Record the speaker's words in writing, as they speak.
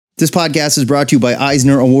This podcast is brought to you by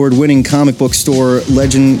Eisner Award-winning comic book store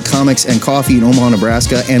Legend Comics and Coffee in Omaha,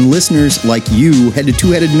 Nebraska, and listeners like you. Head to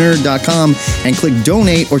twoheadednerd.com and click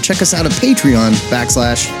donate or check us out at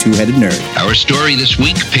Patreon.com/twoheadednerd. Our story this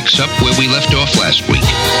week picks up where we left off last week.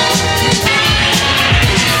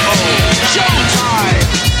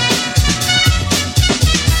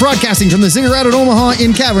 Broadcasting from the Ziggurat at Omaha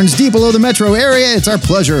in caverns deep below the metro area, it's our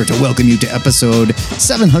pleasure to welcome you to episode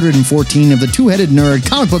 714 of the Two-Headed Nerd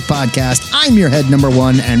comic book podcast. I'm your head number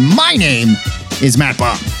one, and my name is Matt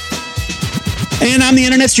Baum. And I'm the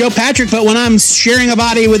internet's Joe Patrick, but when I'm sharing a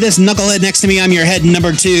body with this knucklehead next to me, I'm your head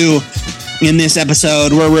number two. In this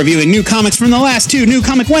episode, we're reviewing new comics from the last two New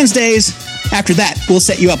Comic Wednesdays. After that, we'll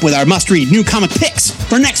set you up with our must-read new comic picks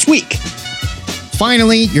for next week.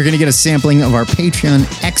 Finally, you're going to get a sampling of our Patreon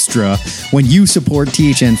Extra when you support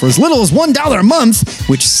THN for as little as $1 a month,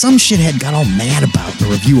 which some shithead got all mad about in a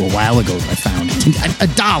review a while ago that I found.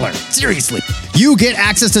 $1. Seriously. You get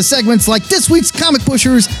access to segments like this week's Comic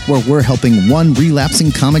Pushers, where we're helping one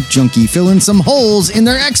relapsing comic junkie fill in some holes in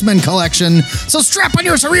their X-Men collection. So strap on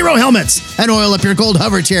your Cerero helmets and oil up your gold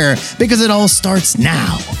hover chair, because it all starts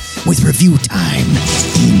now with review time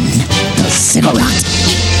in the Ziggurat.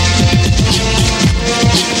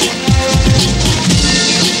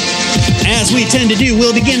 As we tend to do,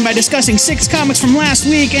 we'll begin by discussing 6 comics from last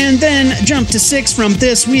week and then jump to 6 from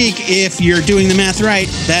this week. If you're doing the math right,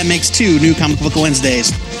 that makes 2 New Comic Book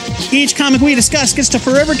Wednesdays. Each comic we discuss gets to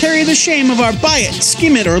forever carry the shame of our buy it,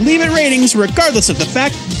 skim it, or leave it ratings, regardless of the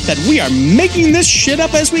fact that we are making this shit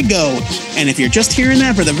up as we go. And if you're just hearing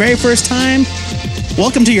that for the very first time,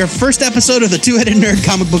 welcome to your first episode of the Two-Headed Nerd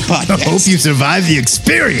Comic Book Podcast. I hope you survived the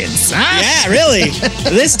experience, huh? Yeah, really.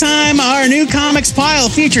 This time, our new comics pile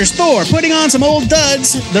features Thor putting on some old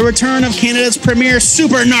duds, the return of Canada's premier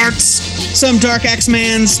super narcs, some dark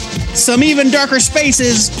X-Mans, some even darker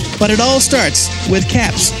spaces, but it all starts with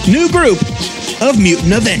Cap's new group of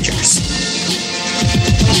mutant Avengers.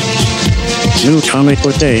 New Comic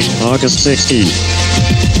Book Day, August 16th.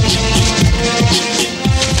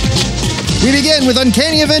 We begin with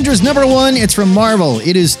Uncanny Avengers number 1. It's from Marvel.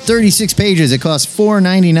 It is 36 pages. It costs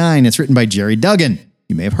 $4.99. It's written by Jerry Duggan.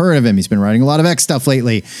 You may have heard of him. He's been writing a lot of X stuff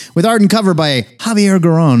lately. With art and cover by Javier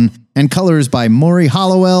Garrón and colors by Maury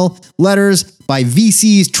Hollowell. Letters by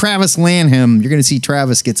VC's Travis Lanham. You're going to see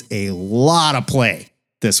Travis gets a lot of play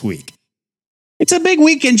this week. It's a big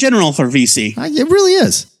week in general for VC. It really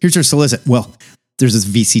is. Here's your solicit. Well, there's this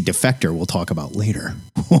VC defector we'll talk about later.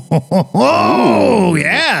 Oh,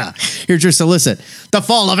 yeah. Here's your solicit. The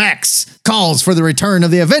Fall of X calls for the return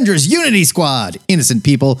of the Avengers Unity Squad. Innocent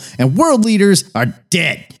people and world leaders are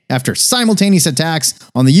dead after simultaneous attacks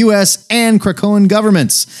on the U.S. and Krakoan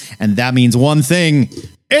governments. And that means one thing.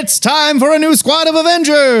 It's time for a new squad of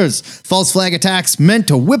Avengers. False flag attacks meant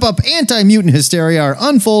to whip up anti-mutant hysteria are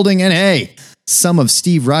unfolding. And hey, some of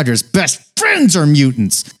Steve Rogers' best friends are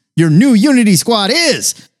mutants. Your new Unity Squad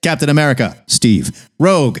is Captain America, Steve,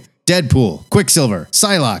 Rogue, Deadpool, Quicksilver,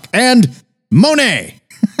 Psylocke, and Monet.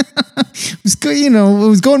 It was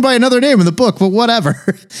going by another name in the book, but whatever.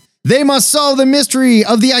 They must solve the mystery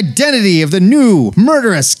of the identity of the new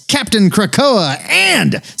murderous Captain Krakoa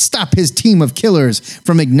and stop his team of killers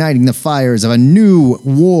from igniting the fires of a new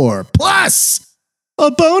war. Plus,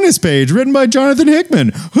 a bonus page written by Jonathan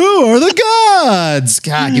Hickman. Who are the gods?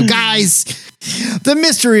 God, you guys. The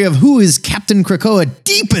mystery of who is Captain Krakoa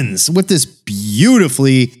deepens with this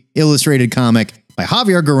beautifully illustrated comic by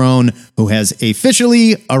Javier Garrón, who has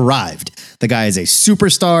officially arrived. The guy is a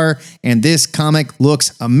superstar, and this comic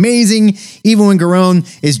looks amazing, even when Garrón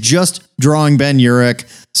is just drawing Ben Urich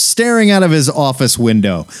staring out of his office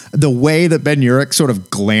window. The way that Ben Urich sort of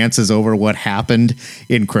glances over what happened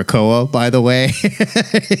in Krakoa, by the way,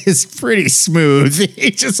 is pretty smooth.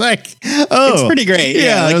 He's just like, oh. It's pretty great.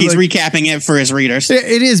 Yeah, like he's recapping it for his readers.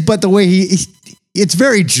 It is, but the way it's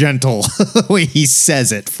very gentle, the way he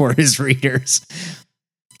says it for his readers.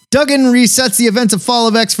 Duggan resets the events of Fall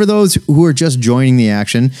of X for those who are just joining the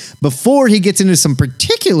action before he gets into some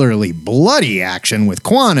particularly bloody action with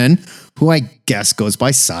Quanon, who I guess goes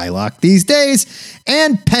by Psylocke these days,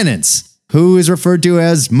 and Penance, who is referred to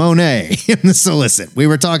as Monet in the solicit. We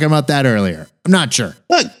were talking about that earlier. I'm not sure.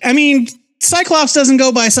 Look, I mean, Cyclops doesn't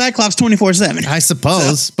go by Cyclops 24/7. I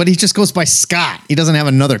suppose, but he just goes by Scott. He doesn't have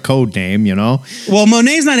another code name, you know? Well,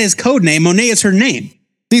 Monet's not his code name. Monet is her name.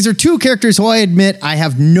 These are two characters who I admit I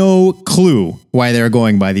have no clue why they're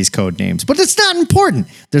going by these code names, but it's not important.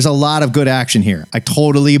 There's a lot of good action here. I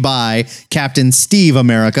totally buy Captain Steve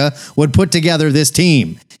America would put together this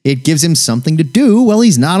team. It gives him something to do while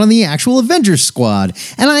he's not on the actual Avengers squad.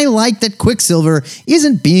 And I like that Quicksilver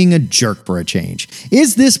isn't being a jerk for a change.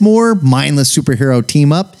 Is this more mindless superhero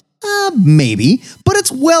team up? Maybe, but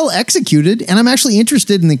it's well executed, and I'm actually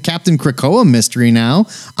interested in the Captain Krakoa mystery now.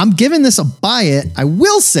 I'm giving this a buy it. I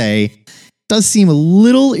will say, it does seem a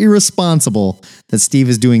little irresponsible that Steve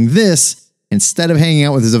is doing this instead of hanging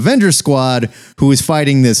out with his Avengers squad, who is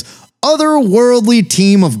fighting this otherworldly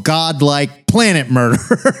team of godlike planet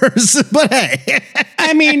murderers. But hey.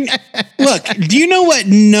 I mean, look, do you know what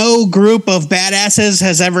no group of badasses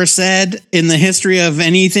has ever said in the history of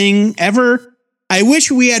anything ever? I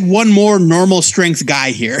wish we had one more normal strength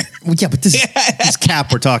guy here. Well, yeah, but this is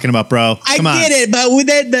Cap we're talking about, bro. Come on. I get it, but with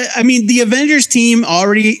that, the Avengers team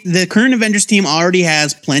the current Avengers team already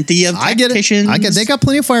has plenty of tacticians. I get it. They got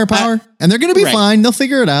plenty of firepower, and they're going to be fine. They'll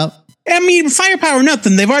figure it out. I mean, firepower,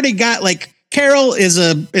 nothing. They've already got, like, Carol is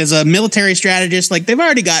a military strategist. Like, they've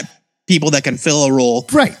already got people that can fill a role.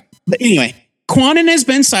 Right. But anyway, Quanon has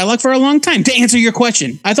been Psylocke for a long time. To answer your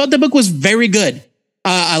question, I thought the book was very good.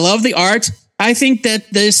 I love the art. I think that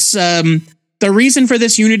this, the reason for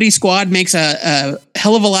this Unity Squad makes a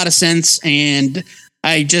hell of a lot of sense. And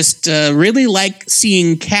I just really like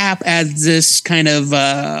seeing Cap as this kind of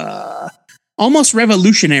almost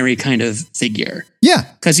revolutionary kind of figure. Yeah.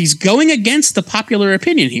 Because he's going against the popular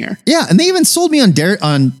opinion here. Yeah. And they even sold me on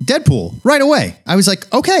Deadpool right away. I was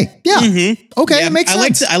like, okay. Yeah. Mm-hmm. Okay. Yeah, it makes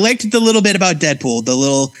sense. I liked the little bit about Deadpool, the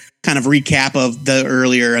little kind of recap of the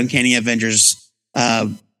earlier Uncanny Avengers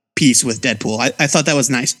piece with Deadpool. I thought that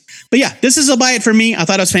was nice. But yeah, this is a buy it for me. I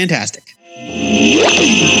thought it was fantastic.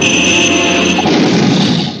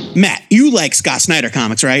 Matt, you like Scott Snyder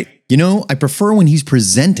comics, right? You know, I prefer when he's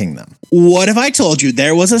presenting them. What if I told you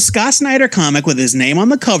there was a Scott Snyder comic with his name on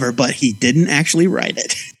the cover, but he didn't actually write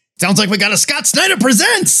it? Sounds like we got a Scott Snyder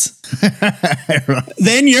Presents.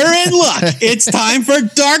 Then you're in luck. It's time for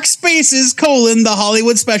Dark Spaces, the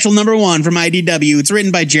Hollywood Special #1 from IDW. It's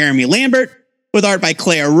written by Jeremy Lambert, with art by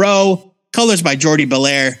Claire Rowe, colors by Jordi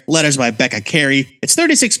Belair, letters by Becca Carey. It's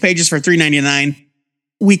 36 pages for $3.99.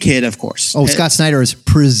 We kid, of course. Oh, Scott Snyder is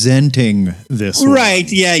presenting this one. Right,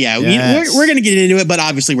 yeah. Yes. We're going to get into it, but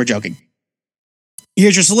obviously we're joking.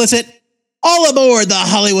 Here's your solicit. All aboard the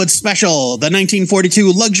Hollywood Special, the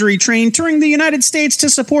 1942 luxury train touring the United States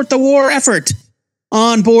to support the war effort.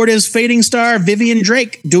 On board is fading star Vivian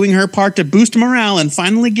Drake, doing her part to boost morale and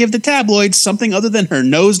finally give the tabloids something other than her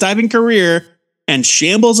nose-diving career and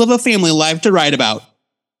shambles of a family life to write about.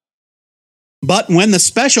 But when the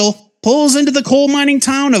Special pulls into the coal mining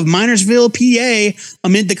town of Minersville, PA,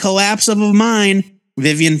 amid the collapse of a mine,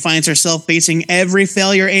 Vivian finds herself facing every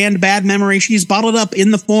failure and bad memory she's bottled up in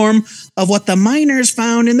the form of what the miners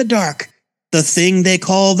found in the dark. The thing they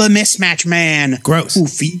call the Mismatch Man. Gross. Who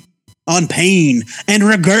feeds on pain and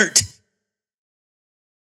regret.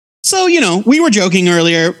 So, we were joking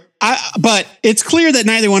earlier, but it's clear that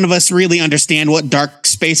neither one of us really understand what Dark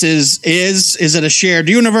Spaces is. Is it a shared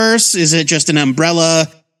universe? Is it just an umbrella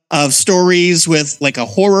of stories with like a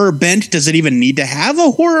horror bent? Does it even need to have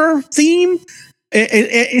a horror theme?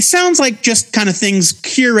 It sounds like just kind of things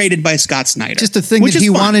curated by Scott Snyder. Just a thing that he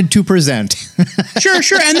wanted to present. Sure.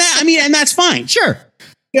 And that's fine. Sure.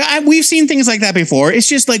 Yeah, we've seen things like that before. It's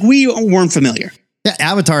just like we weren't familiar. Yeah,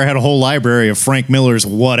 Avatar had a whole library of Frank Miller's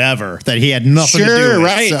whatever that he had nothing to do with.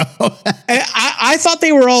 Right. So. I thought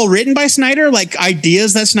they were all written by Snyder, like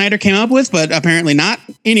ideas that Snyder came up with, but apparently not.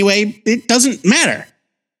 Anyway, it doesn't matter.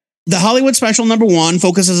 The Hollywood Special #1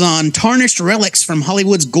 focuses on tarnished relics from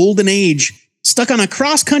Hollywood's golden age, stuck on a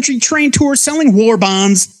cross-country train tour selling war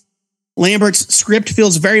bonds. Lambert's script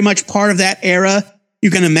feels very much part of that era.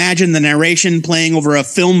 You can imagine the narration playing over a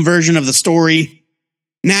film version of the story.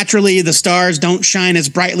 Naturally, the stars don't shine as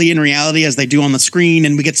brightly in reality as they do on the screen,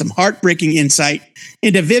 and we get some heartbreaking insight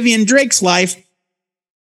into Vivian Drake's life.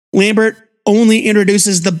 Lambert only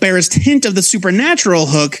introduces the barest hint of the supernatural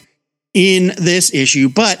hook in this issue,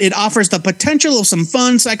 but it offers the potential of some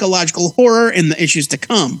fun psychological horror in the issues to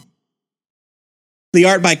come. The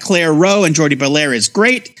art by Claire Rowe and Jordi Belair is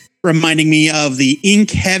great, reminding me of the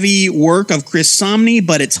ink-heavy work of Chris Samnee,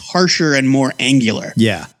 but it's harsher and more angular.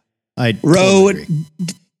 Yeah, I totally agree.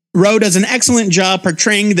 Rowe does an excellent job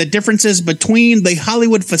portraying the differences between the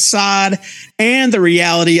Hollywood facade and the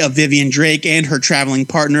reality of Vivian Drake and her traveling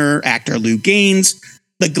partner, actor Lou Gaines.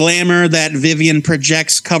 The glamour that Vivian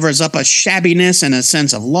projects covers up a shabbiness and a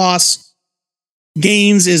sense of loss.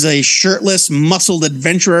 Gaines is a shirtless, muscled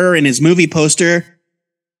adventurer in his movie poster,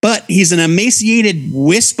 but he's an emaciated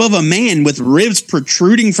wisp of a man with ribs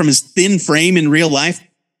protruding from his thin frame in real life.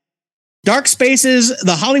 Dark Spaces,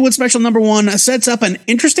 the Hollywood Special #1, sets up an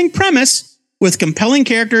interesting premise with compelling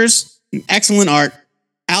characters, and excellent art.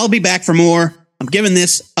 I'll be back for more. I'm giving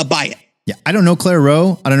this a buy it. Yeah, I don't know Claire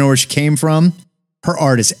Rowe. I don't know where she came from. Her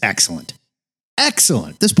art is excellent.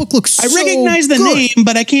 Excellent. This book looks so I recognize the good. name,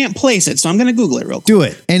 but I can't place it, so I'm going to Google it real quick. Do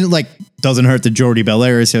it. And like, doesn't hurt that Jordi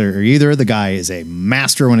Belair is here either. The guy is a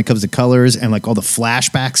master when it comes to colors and like all the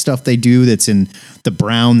flashback stuff they do that's in the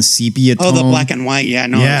brown sepia tone. Oh, the black and white. Yeah,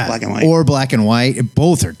 no, it's black and white. Or black and white.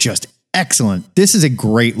 Both are just excellent. This is a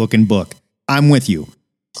great looking book. I'm with you.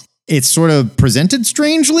 It's sort of presented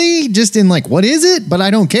strangely, just in like, what is it? But I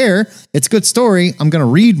don't care. It's a good story. I'm going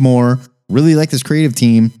to read more. Really like this creative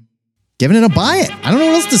team. Giving it a buy it. I don't know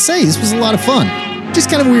what else to say. This was a lot of fun. Just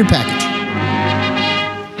kind of a weird package.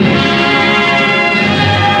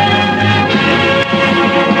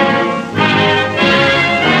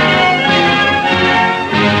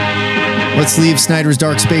 Let's leave Snyder's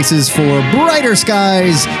dark spaces for brighter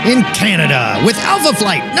skies in Canada with Alpha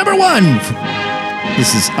Flight #1.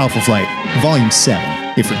 This is Alpha Flight Volume 7,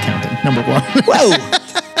 if you're counting. #1. Whoa.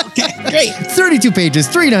 Okay, great. 32 pages,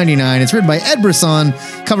 $3.99. It's written by Ed Brisson,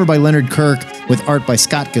 cover by Leonard Kirk, with art by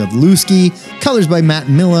Scott Godlewski, colors by Matt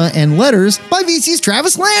Milla, and letters by VC's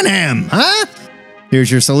Travis Lanham. Huh?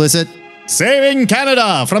 Here's your solicit. Saving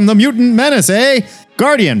Canada from the mutant menace, eh?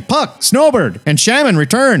 Guardian, Puck, Snowbird, and Shaman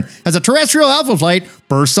return as a terrestrial Alpha Flight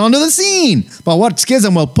bursts onto the scene. But what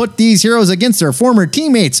schism will put these heroes against their former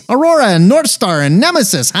teammates, Aurora and Northstar and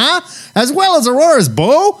Nemesis, huh? As well as Aurora's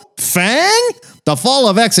beau, Fang? The fall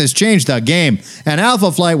of X has changed the game, and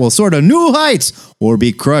Alpha Flight will soar to new heights or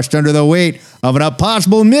be crushed under the weight of an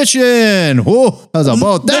impossible mission. Oh, how's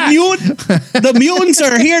about that? The mutants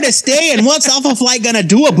are here to stay, and what's Alpha Flight gonna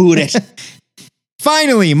do about it?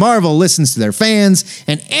 Finally, Marvel listens to their fans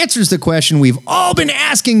and answers the question we've all been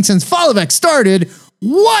asking since Fall of X started.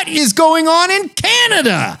 What is going on in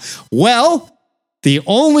Canada? Well, the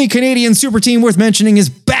only Canadian super team worth mentioning is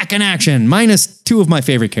back in action, minus two of my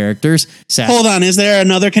favorite characters. Hold on, is there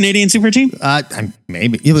another Canadian super team?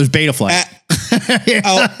 Maybe. Yeah, there's Beta Flight.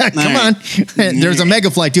 Come on. There's a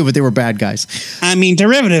Mega Flight too, but they were bad guys. I mean,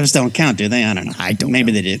 derivatives don't count, do they? I don't know. I don't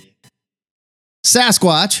Maybe know. they did.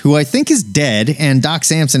 Sasquatch, who I think is dead, and Doc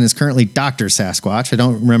Samson is currently Dr. Sasquatch. I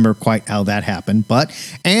don't remember quite how that happened,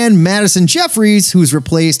 and Madison Jeffries, who's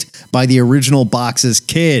replaced by the original Box's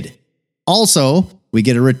kid. Also, we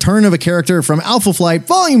get a return of a character from Alpha Flight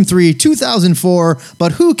Volume 3, 2004,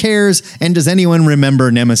 but who cares, and does anyone remember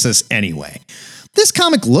Nemesis anyway? This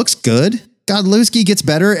comic looks good. Godlewski gets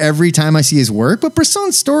better every time I see his work, but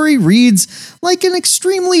Brisson's story reads like an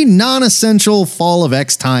extremely non-essential Fall of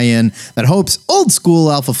X tie-in that hopes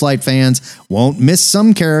old-school Alpha Flight fans won't miss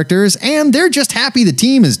some characters, and they're just happy the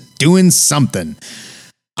team is doing something.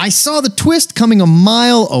 I saw the twist coming a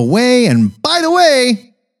mile away, and by the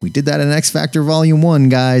way, we did that in X Factor Volume 1,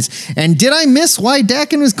 guys. And did I miss why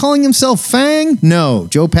Dakin was calling himself Fang? No.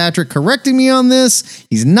 Joe Patrick corrected me on this.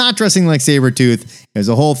 He's not dressing like Sabretooth. There's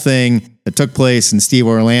a whole thing that took place in Steve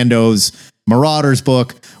Orlando's Marauders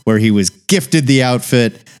book where he was gifted the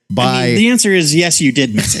outfit by... the answer is yes, you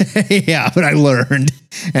did miss it. Yeah, but I learned.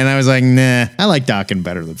 And I was like, nah, I like Dakin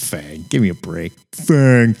better than Fang. Give me a break.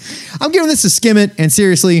 Fang. I'm giving this a skim it. And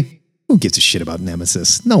seriously, who gives a shit about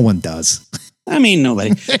Nemesis? No one does. I mean,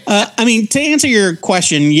 nobody. To answer your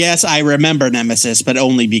question, yes, I remember Nemesis, but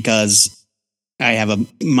only because I have a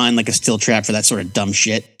mind like a steel trap for that sort of dumb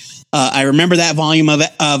shit. I remember that volume of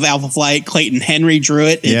Alpha Flight. Clayton Henry drew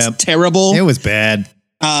it. It's terrible. It was bad.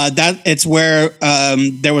 It's where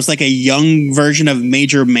there was like a young version of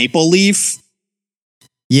Major Maple Leaf.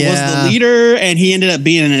 Was the leader, and he ended up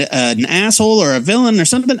being an asshole or a villain or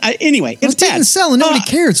something. Anyway, it's bad. It didn't sell, and nobody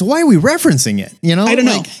cared. So why are we referencing it? You know, I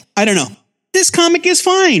don't know. This comic is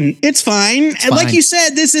fine. It's fine. And like you said,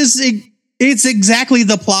 it's exactly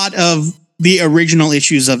the plot of the original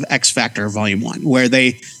issues of X Factor Volume 1, where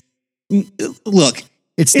they look.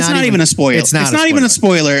 It's not even a spoiler. It's not even a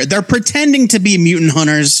spoiler. They're pretending to be mutant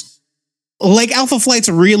hunters. Like Alpha Flight's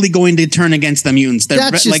really going to turn against the mutants.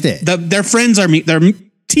 That's just it. Their friends are their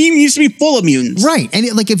team used to be full of mutants. Right. And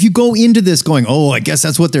if you go into this going, oh, I guess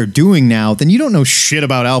that's what they're doing now, then you don't know shit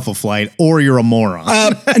about Alpha Flight or you're a moron.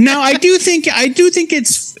 Now, I do think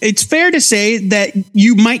it's fair to say that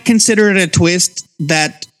you might consider it a twist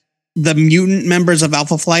that the mutant members of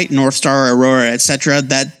Alpha Flight, Northstar, Aurora, etc.,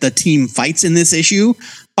 that the team fights in this issue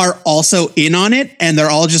are also in on it, and they're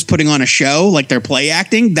all just putting on a show, like they're play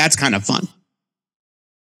acting. That's kind of fun.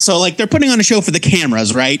 So, like, they're putting on a show for the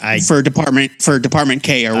cameras, right? For Department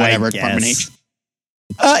K or whatever, Department H.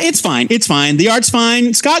 It's fine. It's fine. The art's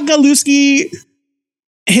fine. Scott Godlewski,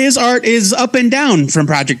 his art is up and down from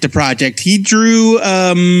project to project. He drew,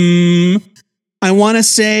 I want to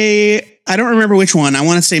say, I don't remember which one. I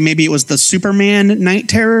want to say maybe it was the Superman Night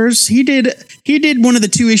Terrors. He did one of the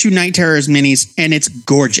 2-issue Night Terrors minis, and it's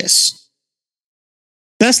gorgeous.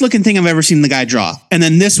 Best looking thing I've ever seen the guy draw. And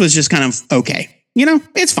then this was just kind of okay. You know,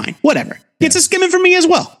 it's fine. Whatever. Yeah. It's a skimming for me as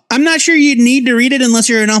well. I'm not sure you'd need to read it unless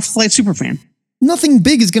you're an Alpha Flight super fan. Nothing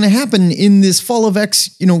big is going to happen in this Fall of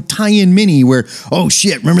X, tie-in mini where, oh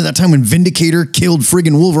shit, remember that time when Vindicator killed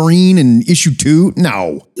friggin' Wolverine in issue 2?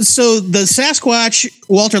 No. So the Sasquatch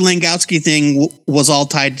Walter Langowski thing was all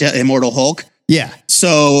tied to Immortal Hulk. Yeah.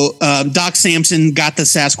 So Doc Samson got the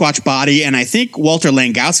Sasquatch body, and I think Walter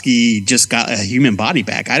Langowski just got a human body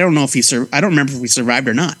back. I don't know if I don't remember if he survived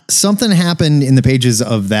or not. Something happened in the pages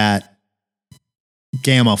of that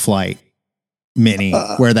Gamma Flight mini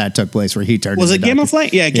where that took place, where he turned was into it Gamma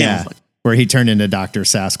Flight? Yeah, Gamma Flight. Where he turned into Dr.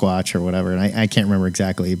 Sasquatch or whatever. And I can't remember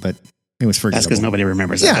exactly, but it was forgettable. That's because nobody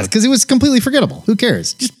remembers that. Yeah, because it was completely forgettable. Who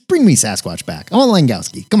cares? Just bring me Sasquatch back. I want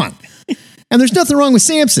Langowski. Come on. And there's nothing wrong with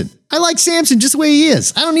Samson. I like Samson just the way he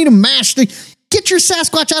is. I don't need him mashed. Get your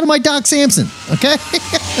Sasquatch out of my Doc Samson, okay?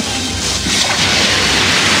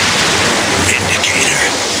 Vindicator.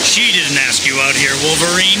 She didn't ask you out here,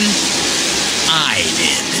 Wolverine. I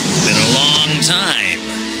did. Been a long time,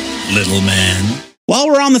 little man. While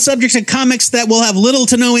we're on the subject of comics that will have little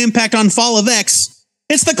to no impact on Fall of X,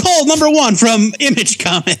 it's the Cull #1 from Image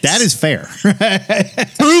Comics. That is fair.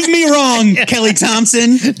 Prove me wrong, Kelly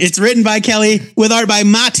Thompson. It's written by Kelly with art by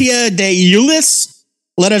Mattia De Iulis,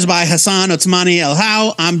 letters by Hassan Otsmani El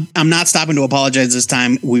Hau. I'm not stopping to apologize this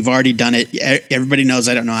time. We've already done it. Everybody knows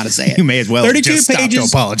I don't know how to say it. You may as well 32 just pages.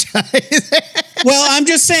 Stop to apologize. Well, I'm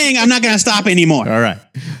just saying I'm not going to stop anymore. All right.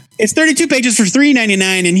 It's 32 pages for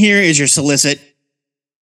 $3.99, and here is your solicit.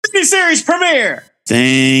 Miniseries premiere.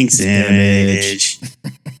 Thanks, Image.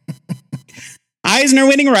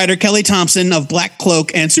 Eisner-winning writer Kelly Thompson of Black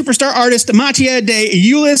Cloak and superstar artist Mattia De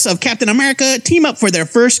Iulis of Captain America team up for their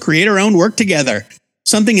first creator-owned work together.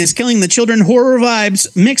 Something is killing the children horror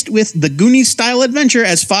vibes mixed with the Goonies-style adventure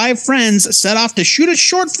as 5 friends set off to shoot a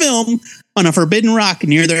short film on a forbidden rock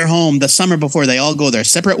near their home the summer before they all go their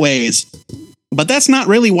separate ways. But that's not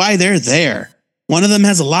really why they're there. One of them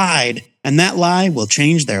has lied, and that lie will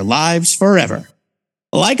change their lives forever.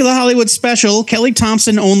 Like the Hollywood special, Kelly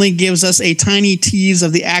Thompson only gives us a tiny tease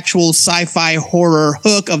of the actual sci-fi horror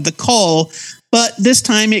hook of the Cull, but this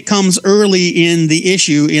time it comes early in the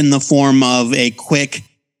issue in the form of a quick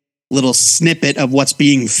little snippet of what's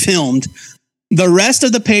being filmed. The rest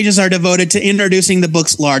of the pages are devoted to introducing the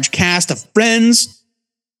book's large cast of friends.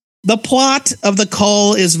 The plot of the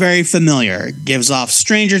Cull is very familiar. It gives off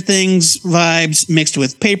Stranger Things vibes mixed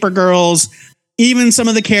with Paper Girls. Even some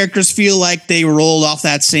of the characters feel like they rolled off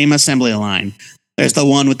that same assembly line. There's the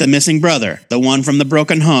one with the missing brother, the one from the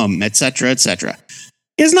broken home, etc., etc.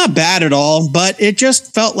 It's not bad at all, but it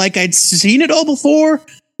just felt like I'd seen it all before,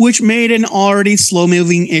 which made an already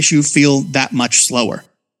slow-moving issue feel that much slower.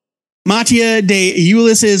 Mattia De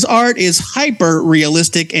Iulis' art is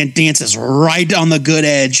hyper-realistic and dances right on the good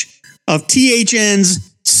edge of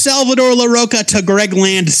THN's Salvador LaRocca to Greg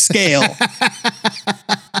Land scale.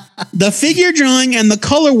 The figure drawing and the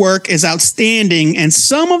color work is outstanding, and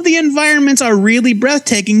some of the environments are really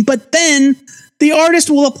breathtaking, but then the artist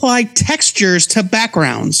will apply textures to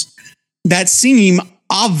backgrounds that seem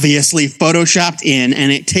obviously photoshopped in,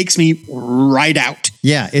 and it takes me right out.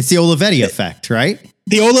 Yeah, it's the Olivetti effect, right?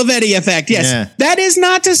 The Olivetti effect, yes. Yeah. That is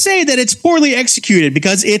not to say that it's poorly executed,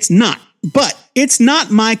 because it's not. But it's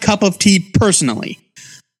not my cup of tea personally.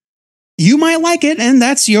 You might like it, and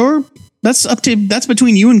that's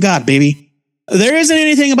between you and God, baby. There isn't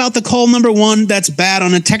anything about the Cull #1 that's bad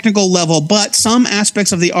on a technical level, but some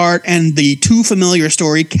aspects of the art and the too familiar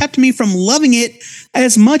story kept me from loving it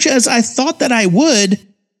as much as I thought that I would.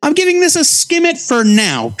 I'm giving this a skim it for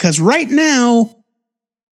now, because right now,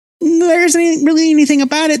 there isn't really anything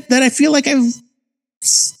about it that I feel like I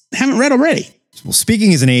haven't read already. Well,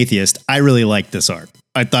 speaking as an atheist, I really like this art.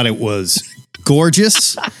 I thought it was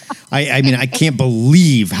gorgeous. I mean, I can't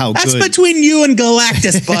believe how good. That's between you and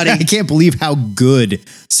Galactus, buddy. I can't believe how good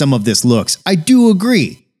some of this looks. I do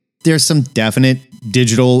agree. There's some definite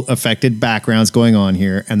digital affected backgrounds going on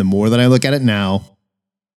here. And the more that I look at it now,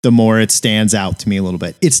 the more it stands out to me a little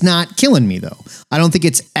bit. It's not killing me, though. I don't think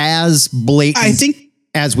it's as blatant.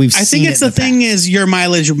 As we've seen. I think it's the thing is your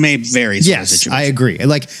mileage may vary. Yes, I agree.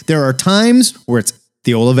 Like there are times where it's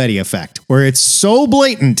the Olivetti effect, where it's so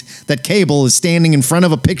blatant that Cable is standing in front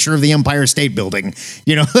of a picture of the Empire State Building.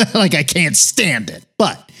 You know, like I can't stand it.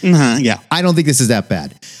 But yeah, I don't think this is that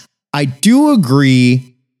bad. I do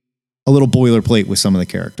agree a little boilerplate with some of the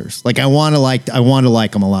characters. Like I want to like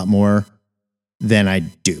them a lot more than I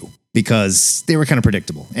do because they were kind of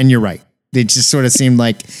predictable. And you're right. They just sort of seemed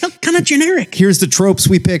like kind of generic. Here's the tropes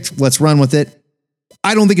we picked. Let's run with it.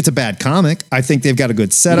 I don't think it's a bad comic. I think they've got a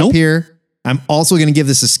good setup here. I'm also going to give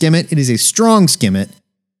this a skim it. It is a strong skim it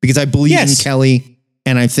because I believe in Kelly.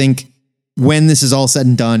 And I think when this is all said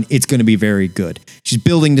and done, it's going to be very good. She's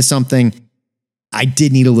building to something. I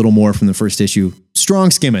did need a little more from the first issue.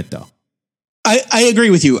 Strong skim it though. I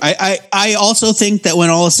agree with you. I also think that when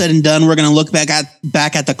all is said and done, we're going to look back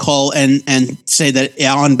at the call and say that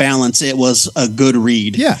on balance, it was a good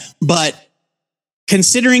read. Yeah. But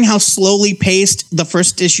considering how slowly paced the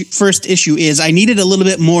first issue is, I needed a little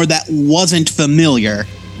bit more that wasn't familiar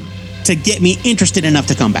to get me interested enough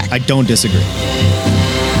to come back. I don't disagree.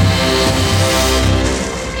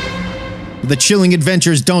 The Chilling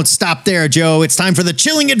Adventures don't stop there, Joe. It's time for the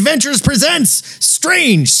Chilling Adventures presents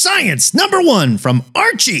Strange Science #1 from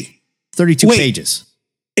Archie. 32 pages.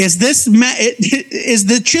 Is this is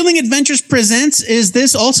the Chilling Adventures presents? Is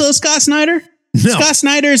this also Scott Snyder? No. Scott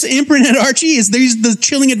Snyder's imprint at Archie? Is these the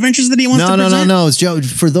Chilling Adventures that he wants to present? No. Joe,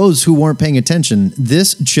 for those who weren't paying attention,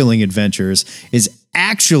 this Chilling Adventures is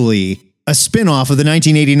actually a spin-off of the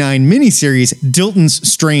 1989 miniseries Dilton's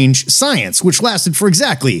Strange Science, which lasted for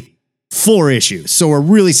exactly 4 issues. So we're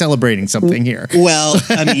really celebrating something here. Well,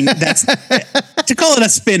 I mean, that's to call it a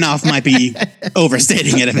spin-off might be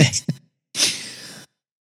overstating it a bit.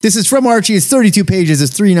 This is from Archie. It's 32 pages.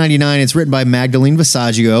 It's $3.99. It's written by Magdalene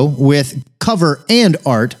Visaggio with cover and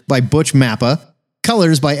art by Butch Mappa,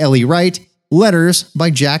 colors by Ellie Wright, letters by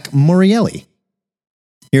Jack Morielli.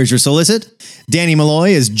 Here's your solicit. Danny Malloy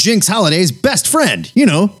is Jinx Holiday's best friend. You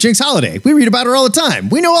know, Jinx Holiday. We read about her all the time.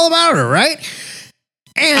 We know all about her, right?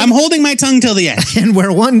 And I'm holding my tongue till the end. And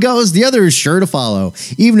where one goes, the other is sure to follow,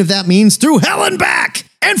 even if that means through hell and back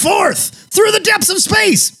and forth, through the depths of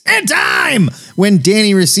space and time. When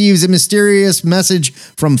Danny receives a mysterious message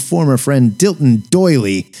from former friend Dilton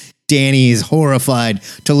Doily, Danny is horrified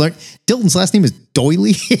to learn. Dilton's last name is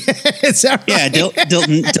Doily? Is that right? Yeah,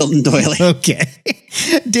 Dilton Doily. Okay.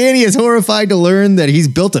 Danny is horrified to learn that he's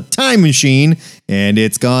built a time machine and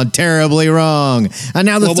it's gone terribly wrong. And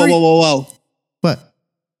now the Whoa. What?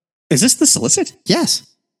 Is this the solicit? Yes.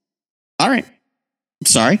 All right.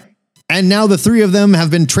 Sorry. And now the 3 of them have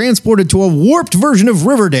been transported to a warped version of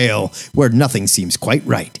Riverdale, where nothing seems quite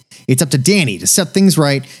right. It's up to Danny to set things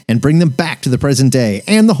right and bring them back to the present day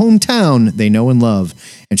and the hometown they know and love.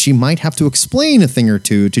 And she might have to explain a thing or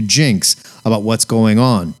two to Jinx about what's going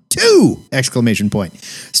on. 2! Exclamation point.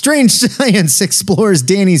 Strange Science explores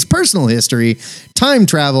Danny's personal history, time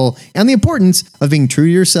travel, and the importance of being true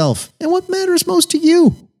to yourself and what matters most to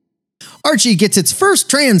you. Archie gets its first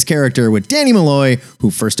trans character with Danny Malloy,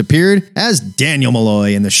 who first appeared as Daniel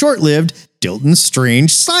Malloy in the short-lived Dilton's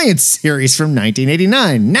Strange Science series from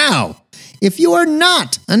 1989. Now, if you are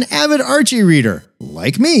not an avid Archie reader,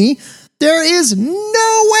 like me, there is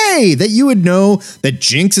no way that you would know that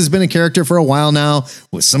Jinx has been a character for a while now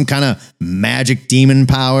with some kind of magic demon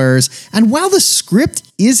powers. And while the script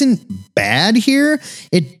isn't bad here,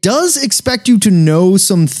 it does expect you to know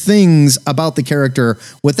some things about the character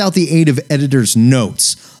without the aid of editor's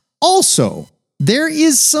notes. Also, there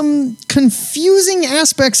is some confusing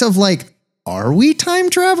aspects of like, are we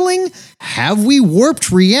time traveling? Have we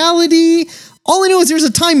warped reality? All I know is there's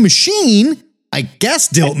a time machine. I guess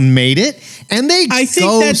Dilton made it, and I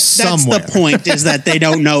think that's the point, is that they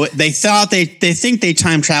don't know it. They thought they think they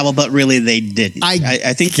time travel, but really they didn't.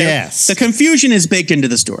 I think the confusion is baked into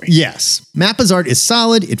the story. Yes. Mappa's art is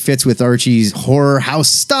solid. It fits with Archie's horror house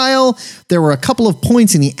style. There were a couple of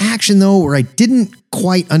points in the action, though, where I didn't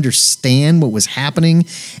quite understand what was happening,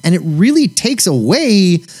 and it really takes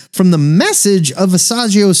away from the message of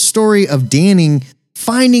Visaggio's story of Danny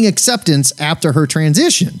finding acceptance after her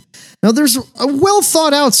transition. Now, there's a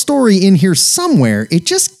well-thought-out story in here somewhere. It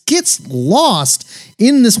just gets lost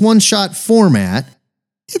in this one-shot format.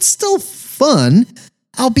 It's still fun,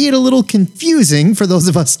 albeit a little confusing for those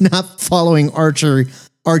of us not following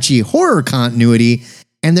Archie horror continuity,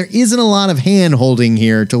 and there isn't a lot of hand-holding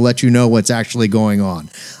here to let you know what's actually going on.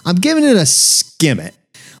 I'm giving it a skim it.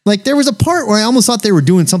 Like, there was a part where I almost thought they were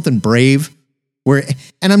doing something brave,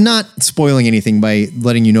 and I'm not spoiling anything by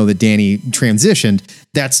letting you know that Danny transitioned.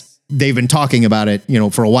 They've been talking about it,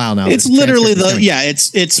 for a while now. It's literally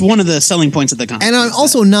it's one of the selling points of the comic. And I'm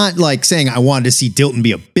also not like saying I wanted to see Dilton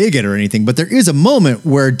be a bigot or anything, but there is a moment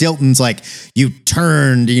where Dilton's like, you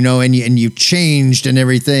turned, and you changed and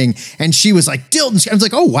everything. And she was like, Dilton, I was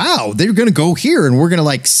like, oh wow, they're going to go here and we're going to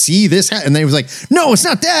like see this. And then he was like, no, it's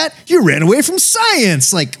not that. You ran away from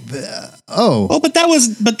science. Like, oh. But that was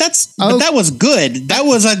good. That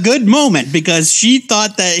was a good moment because she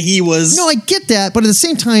thought that he was. No, I get that. But at the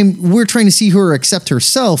same time, we're trying to see her accept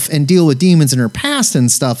herself and deal with demons in her past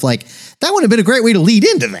and stuff. Like, that would have been a great way to lead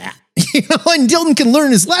into that. And Dilton can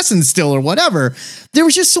learn his lesson still or whatever. There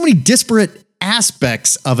was just so many disparate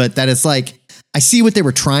aspects of it that it's like, I see what they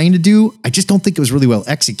were trying to do. I just don't think it was really well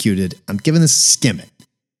executed. I'm giving this a skim it.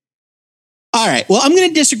 All right. Well, I'm going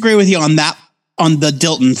to disagree with you on that, on the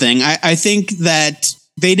Dilton thing. I think that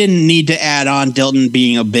they didn't need to add on Dilton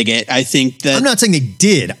being a bigot. I think that I'm not saying they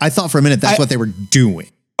did. I thought for a minute that's what they were doing.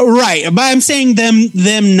 Right. But I'm saying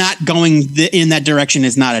them not going in that direction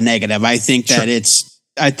is not a negative. I think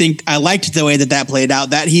that I liked the way that played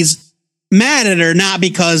out, that he's mad at her, not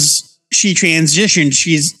because she transitioned.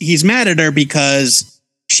 He's mad at her because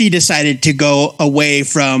she decided to go away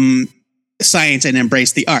from science and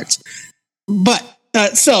embrace the arts. But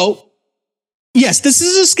so, yes, this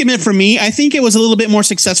is a skim it for me. I think it was a little bit more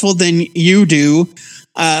successful than you do.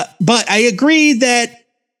 But I agree that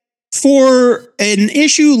for an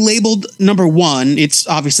issue labeled number 1, it's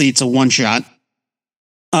a one shot.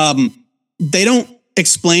 They don't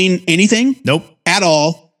explain anything. Nope. At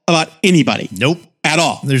all about anybody. Nope. At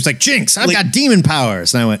all. There's like, Jinx, I've got demon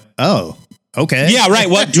powers. And I went, oh, okay. Yeah, right.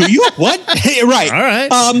 What do you? What? Right. All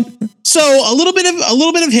right. So a little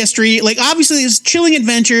bit of history. Like, obviously, it's Chilling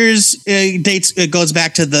Adventures it goes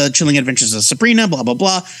back to the Chilling Adventures of Sabrina. Blah blah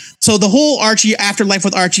blah. So the whole Archie Afterlife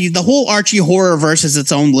with Archie, the whole Archie horror verse is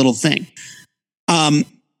its own little thing.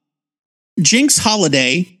 Jinx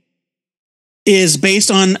Holiday is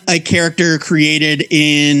based on a character created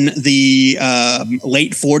in the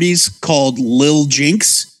late 40s called Lil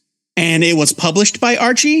Jinx, and it was published by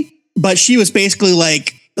Archie. But she was basically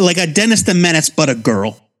like a Dennis the Menace, but a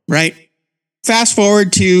girl, right? Fast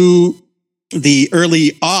forward to the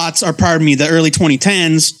early the early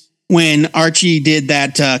 2010s, when Archie did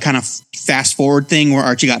that kind of fast forward thing where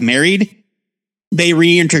Archie got married. They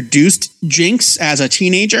reintroduced Jinx as a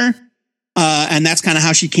teenager. And that's kind of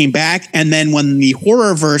how she came back. And then when the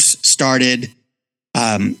horror verse started,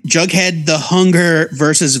 Jughead the Hunger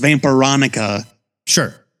versus Vampironica.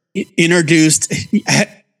 Sure. Introduced,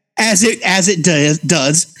 as it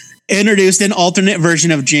does, introduced an alternate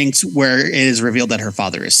version of Jinx where it is revealed that her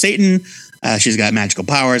father is Satan. She's got magical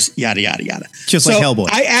powers, yada, yada, yada. Just like Hellboy.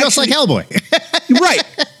 Just like Hellboy. Right.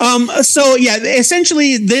 So yeah,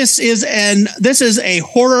 essentially this is a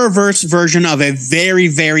horror verse version of a very,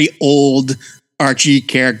 very old Archie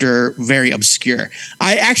character, very obscure.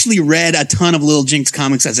 I actually read a ton of Little Jinx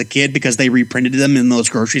comics as a kid because they reprinted them in those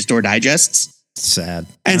grocery store digests. Sad.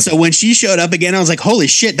 And so when she showed up again, I was like, holy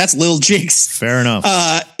shit, that's Little Jinx. Fair enough.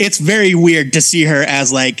 It's very weird to see her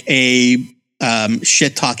as like a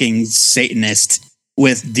shit talking Satanist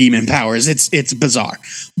with demon powers. It's bizarre,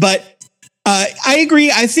 but I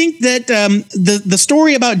agree. I think that the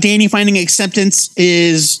story about Danny finding acceptance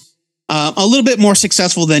is a little bit more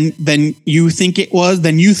successful than you think it was,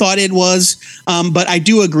 than you thought it was. But I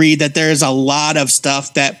do agree that there's a lot of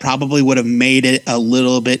stuff that probably would have made it a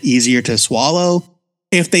little bit easier to swallow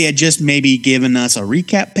if they had just maybe given us a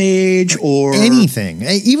recap page or anything,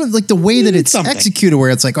 even like the way that it's executed, where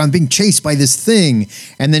it's like, I'm being chased by this thing.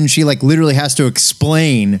 And then she like literally has to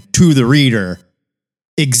explain to the reader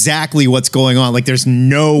exactly what's going on. Like there's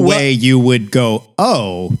no way you would go,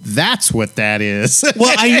 oh, that's what that is.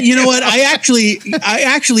 Well, you know what? I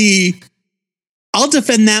actually, I'll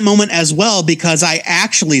defend that moment as well, because I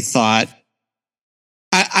actually thought,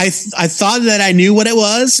 I thought that I knew what it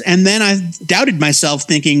was, and then I doubted myself,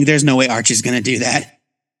 thinking there's no way Archie's going to do that.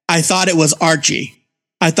 I thought it was Archie.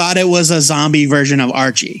 I thought it was a zombie version of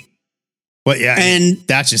Archie. Well, yeah, and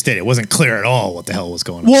that's just it. It wasn't clear at all what the hell was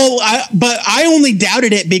going on. Well, but I only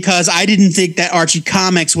doubted it because I didn't think that Archie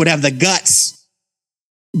Comics would have the guts.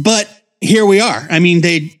 But here we are. I mean,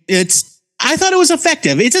 I thought it was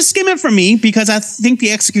effective. It's a skim it for me because I think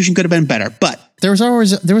the execution could have been better. But there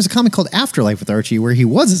was a comic called Afterlife with Archie where he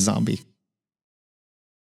was a zombie.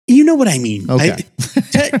 You know what I mean? Okay.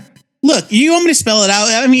 Look, you want me to spell it out?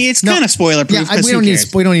 I mean, it's kind of spoiler proof. Yeah, we don't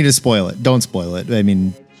need to spoil it. Don't spoil it. I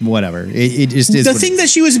mean, whatever. It just is. The thing that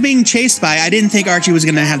she was being chased by, I didn't think Archie was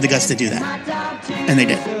going to have the guts to do that, and they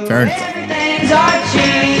did. Fair enough. Everything's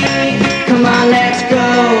Archie. Come on, let's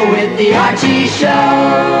go with the Archie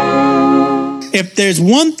Show. If there's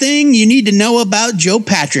one thing you need to know about Joe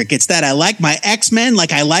Patrick, it's that I like my X-Men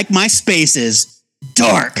like I like my spaces.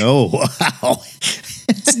 Dark. Oh, wow.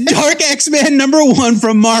 It's Dark X-Men #1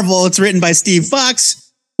 from Marvel. It's written by Steve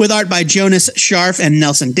Fox with art by Jonas Scharf and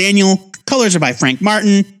Nelson Daniel. Colors are by Frank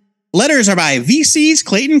Martin. Letters are by VC's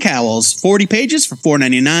Clayton Cowles. 40 pages for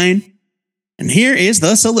 $4.99. And here is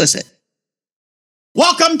the solicit.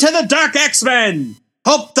 Welcome to the Dark X-Men.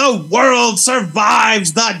 Hope the world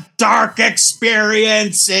survives the dark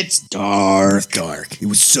experience. It's dark. Dark. It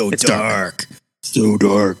was so dark. So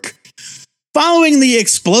dark. Following the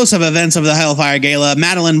explosive events of the Hellfire Gala,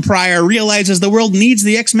 Madeline Pryor realizes the world needs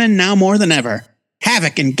the X-Men now more than ever.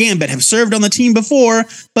 Havoc and Gambit have served on the team before,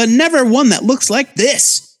 but never one that looks like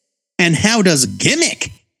this. And how does Gimmick,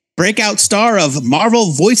 breakout star of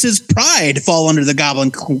Marvel Voices Pride, fall under the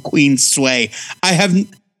Goblin Queen's sway?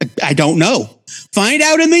 I don't know. Find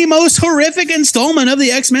out in the most horrific installment of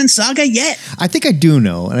the X-Men saga yet. I think I do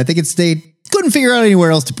know, and I think they couldn't figure out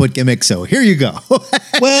anywhere else to put Gimmick, so here you go.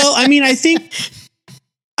 Well, I mean,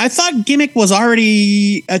 I thought Gimmick was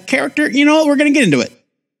already a character. You know what? We're going to get into it.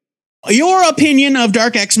 Your opinion of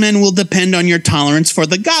Dark X-Men will depend on your tolerance for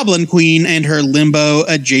the Goblin Queen and her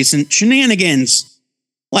limbo-adjacent shenanigans.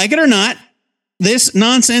 Like it or not, this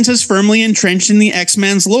nonsense is firmly entrenched in the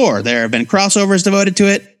X-Men's lore. There have been crossovers devoted to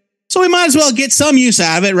it, so we might as well get some use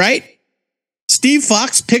out of it, right? Steve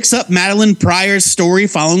Fox picks up Madeline Pryor's story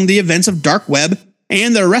following the events of Dark Web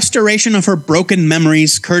and the restoration of her broken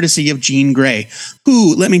memories courtesy of Jean Grey,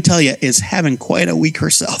 who, let me tell you, is having quite a week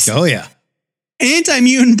herself. Oh, yeah.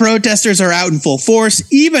 Anti-mutant protesters are out in full force,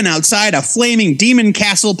 even outside a flaming demon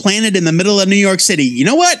castle planted in the middle of New York City. You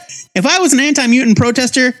know what? If I was an anti-mutant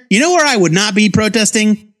protester, you know where I would not be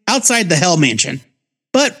protesting? Outside the Hell Mansion.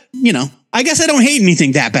 But, I guess I don't hate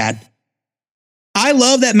anything that bad. I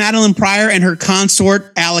love that Madeline Pryor and her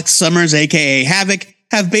consort, Alex Summers, aka Havoc,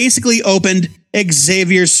 have basically opened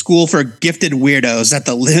Xavier's School for Gifted Weirdos at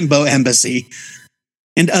the Limbo Embassy.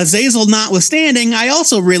 And Azazel notwithstanding, I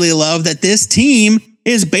also really love that this team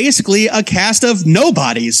is basically a cast of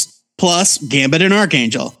nobodies, plus Gambit and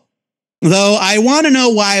Archangel. Though I want to know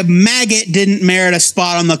why Maggot didn't merit a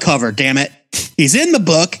spot on the cover, damn it. He's in the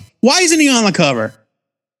book. Why isn't he on the cover?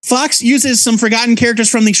 Fox uses some forgotten characters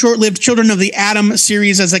from the short-lived Children of the Atom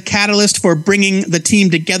series as a catalyst for bringing the team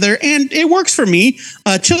together, and it works for me.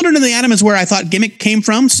 Children of the Atom is where I thought Gimmick came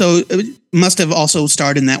from, so it must have also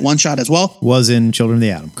starred in that one shot as well. Was in Children of the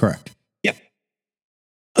Atom, correct. Yep.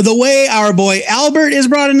 The way our boy Albert is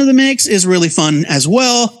brought into the mix is really fun as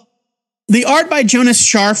well. The art by Jonas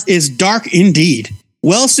Scharf is dark indeed,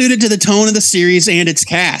 well suited to the tone of the series and its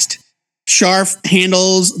cast. Scharf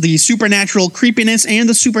handles the supernatural creepiness and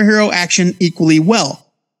the superhero action equally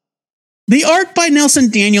well. The art by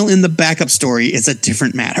Nelson Daniel in the backup story is a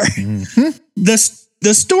different matter. Mm-hmm.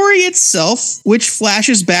 The story itself, which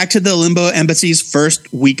flashes back to the Limbo Embassy's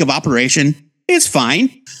first week of operation, is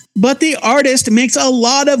fine, but the artist makes a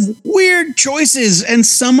lot of weird choices and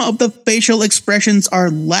some of the facial expressions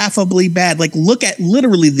are laughably bad. Like, look at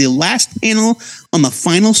literally the last panel on the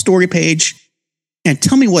final story page and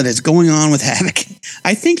tell me what is going on with Havoc.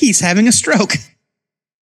 I think he's having a stroke.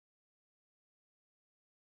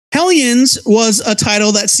 Hellions was a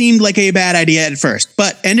title that seemed like a bad idea at first,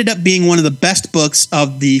 but ended up being one of the best books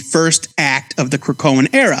of the first act of the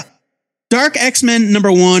Krakoan era. Dark X-Men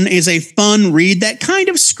 #1 is a fun read that kind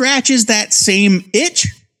of scratches that same itch.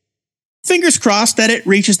 Fingers crossed that it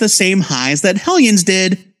reaches the same highs that Hellions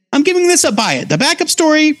did. I'm giving this a buy it. The backup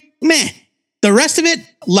story, meh. The rest of it,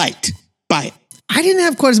 light. Buy it. I didn't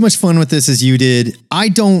have quite as much fun with this as you did. I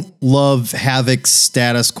don't love Havoc's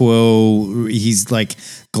status quo. He's like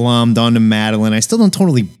glommed onto Madeline. I still don't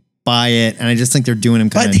totally buy it. And I just think they're doing him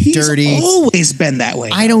kind of dirty. He's always been that way.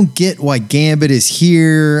 I don't get why Gambit is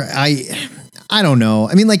here. I don't know.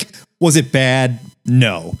 I mean, like, was it bad?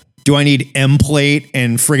 No. Do I need M-Plate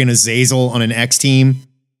and friggin' Azazel on an X team?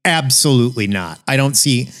 Absolutely not. I don't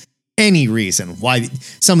see any reason why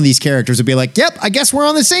some of these characters would be like, yep, I guess we're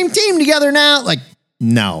on the same team together now. Like,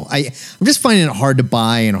 no, I'm just finding it hard to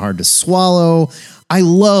buy and hard to swallow. I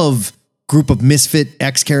love group of misfit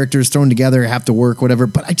X characters thrown together, have to work, whatever,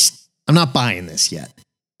 but I'm not buying this yet.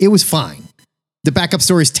 It was fine. The backup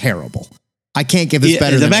story is terrible. I can't give this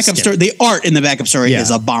better than the backup story. The art in the backup story is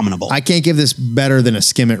abominable. I can't give this better than a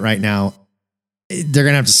skim it right now. They're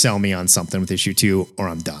going to have to sell me on something with issue 2 or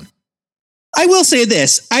I'm done. I will say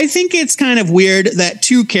this. I think it's kind of weird that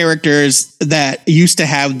two characters that used to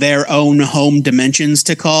have their own home dimensions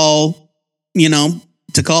to call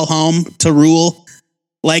home, to rule,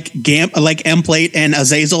 like M-Plate and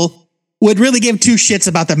Azazel, would really give two shits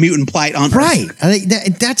about the mutant plight on Earth. Right.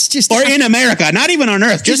 That's just... Or in America, not even on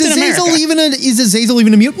Earth, just in America. Is Azazel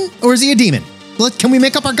even a mutant? Or is he a demon? Can we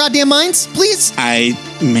make up our goddamn minds, please?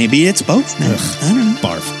 Maybe it's both, man. I don't know.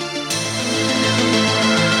 Barf.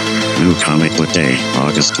 New Comic Book Day,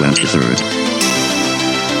 August 23rd.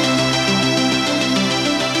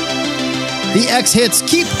 The X hits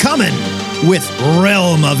keep coming with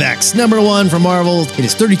Realm of X. Number 1 from Marvel. It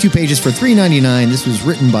is 32 pages for $3.99. This was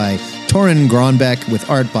written by Torrin Grönbeck with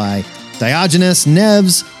art by Diogenes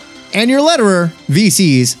Neves and your letterer,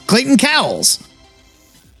 VC's Clayton Cowles.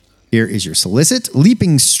 Here is your solicit,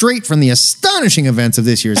 leaping straight from the astonishing events of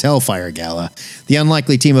this year's Hellfire Gala. The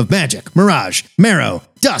unlikely team of Magic, Mirage, Marrow,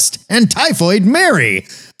 Dust, and Typhoid Mary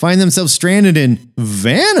find themselves stranded in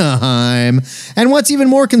Vanaheim. And what's even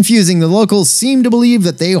more confusing, the locals seem to believe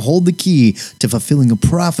that they hold the key to fulfilling a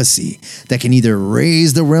prophecy that can either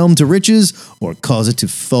raise the realm to riches or cause it to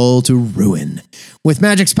fall to ruin. With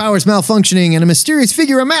Magic's powers malfunctioning and a mysterious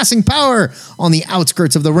figure amassing power on the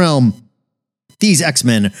outskirts of the realm, these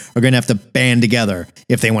X-Men are going to have to band together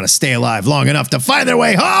if they want to stay alive long enough to find their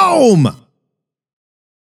way home.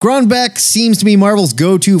 Grönbeck seems to be Marvel's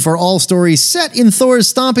go-to for all stories set in Thor's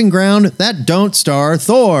stomping ground that don't star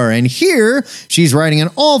Thor. And here, she's writing an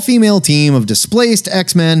all-female team of displaced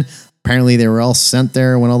X-Men. Apparently, they were all sent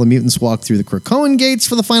there when all the mutants walked through the Krakoan gates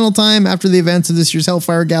for the final time after the events of this year's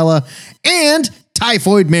Hellfire Gala. And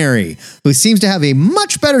Typhoid Mary, who seems to have a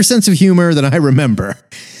much better sense of humor than I remember.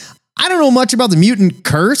 I don't know much about the mutant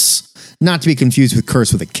Curse, not to be confused with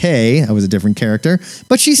Curse with a K. That was a different character,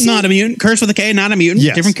 but she's not a mutant. Curse with a K, not a mutant.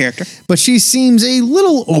 Yes. Different character. But she seems a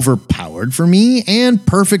little overpowered for me and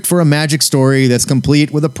perfect for a magic story that's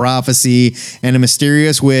complete with a prophecy and a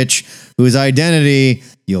mysterious witch whose identity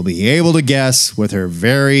you'll be able to guess with her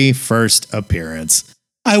very first appearance.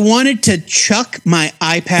 I wanted to chuck my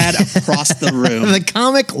iPad across the room. The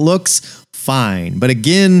comic looks fine, but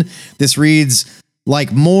again, this reads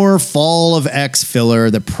like more Fall of X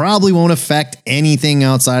filler that probably won't affect anything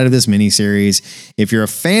outside of this miniseries. If you're a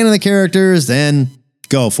fan of the characters, then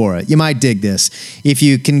go for it. You might dig this. If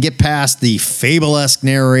you can get past the fable-esque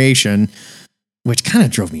narration, which kind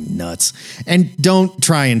of drove me nuts. And don't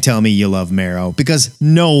try and tell me you love Marrow, because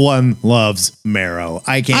no one loves Marrow.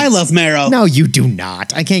 I love Marrow. No, you do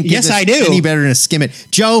not. I can't get Yes, this I do. any better than a skim it.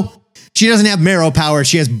 Joe, she doesn't have Marrow powers.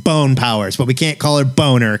 She has bone powers, but we can't call her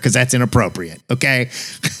Boner because that's inappropriate. Okay.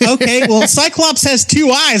 Okay. Well, Cyclops has 2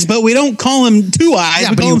 eyes, but we don't call him 2 eyes.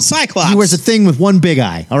 We call him Cyclops. He wears a thing with one big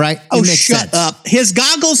eye. All right. Oh, shut up. His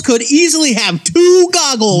goggles could easily have 2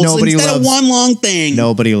 goggles instead of one long thing.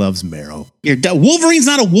 Nobody loves Marrow. Wolverine's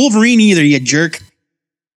not a Wolverine either, you jerk.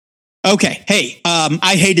 Okay. Hey,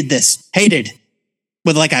 I hated this. Hated.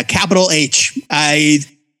 With like a capital H. I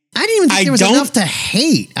didn't even think there was enough to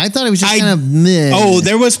hate. I thought it was just kind of meh. Oh,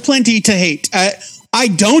 there was plenty to hate. I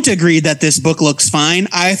don't agree that this book looks fine.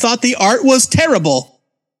 I thought the art was terrible.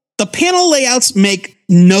 The panel layouts make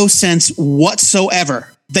no sense whatsoever.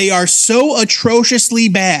 They are so atrociously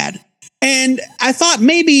bad. And I thought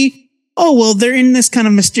maybe, oh, well, they're in this kind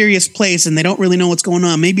of mysterious place and they don't really know what's going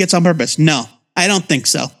on. Maybe it's on purpose. No, I don't think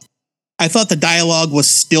so. I thought the dialogue was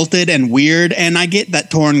stilted and weird, and I get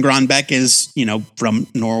that Torrin Grönbeck is, from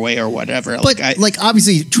Norway or whatever. But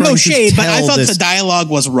obviously, no shade, but I thought the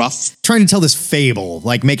dialogue was rough. Trying to tell this fable,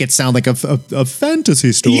 make it sound like a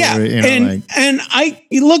fantasy story. Yeah, and I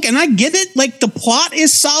look, and I get it. Like the plot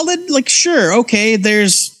is solid. Like sure, okay,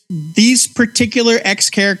 there's these particular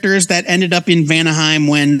X characters that ended up in Vanaheim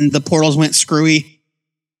when the portals went screwy.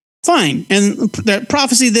 Fine, and the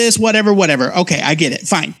prophecy, this, whatever. Okay, I get it.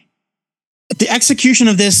 Fine. The execution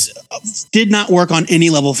of this did not work on any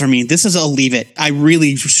level for me. This is a leave it. I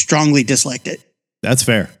really strongly disliked it. That's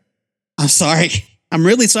fair. I'm sorry. I'm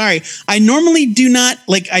really sorry. I normally do not,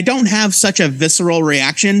 I don't have such a visceral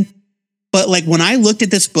reaction. But when I looked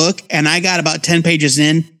at this book and I got about 10 pages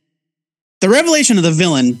in, the revelation of the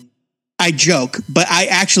villain, I joke, but I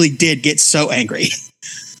actually did get so angry.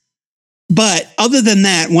 But other than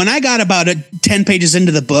that, when I got about 10 pages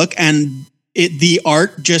into the book and the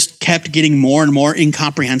art just kept getting more and more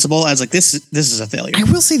incomprehensible, I was like, this is a failure. I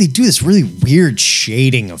will say they do this really weird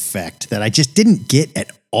shading effect that I just didn't get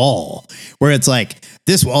at all, where it's like,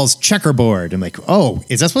 this wall's checkerboard. I'm like, oh,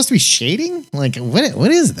 is that supposed to be shading?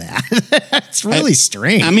 What is that? It's really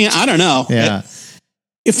strange. I mean, I don't know. Yeah.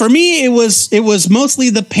 For me, it was mostly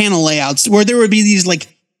the panel layouts where there would be these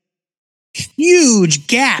huge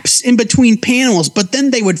gaps in between panels, but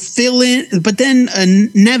then they would fill in,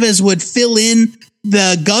 Neves would fill in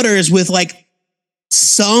the gutters with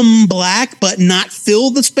some black, but not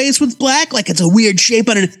fill the space with black. It's a weird shape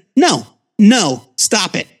on it. No,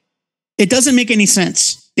 stop it. It doesn't make any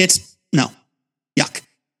sense. No. Yuck.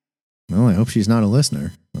 Well, I hope she's not a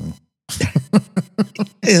listener. Oh.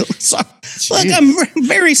 Look, I'm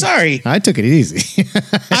very sorry. I took it easy.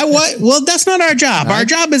 Well, that's not our job. Our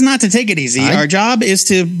job is not to take it easy. Our job is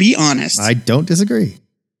to be honest. I don't disagree.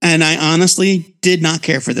 And I honestly did not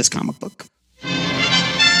care for this comic book.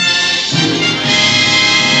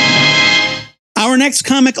 Our next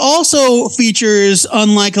comic also features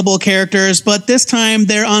unlikable characters, but this time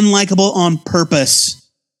they're unlikable on purpose.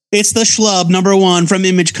 It's The Schlub #1 from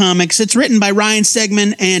Image Comics. It's written by Ryan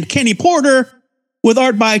Stegman and Kenny Porter, with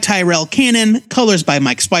art by Tyrell Cannon, colors by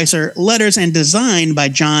Mike Spicer, letters and design by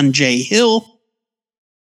John J. Hill.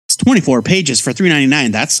 It's 24 pages for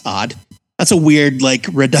 $3.99. That's odd. That's a weird,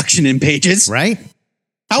 reduction in pages. Right?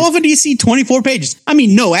 How often do you see 24 pages? I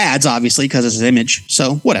mean, no ads, obviously, because it's an Image,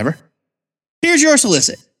 so whatever. Here's your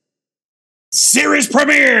solicit. Series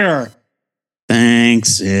premiere!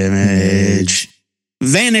 Thanks, Image.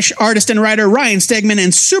 Vanish artist and writer Ryan Stegman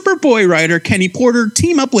and Superboy writer Kenny Porter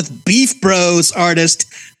team up with Beef Bros artist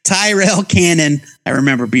Tyrell Cannon. I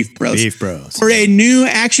remember Beef Bros. Beef Bros. For a new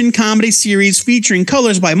action comedy series featuring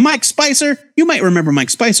colors by Mike Spicer. You might remember Mike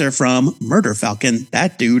Spicer from Murder Falcon.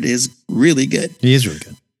 That dude is really good. He is really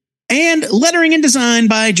good. And lettering and design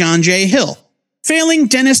by John J. Hill. Failing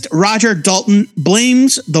dentist Roger Dalton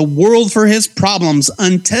blames the world for his problems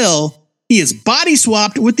until he is body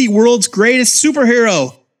swapped with the world's greatest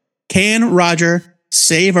superhero. Can Roger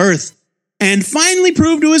save Earth and finally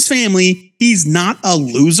prove to his family he's not a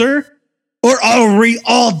loser? Or are we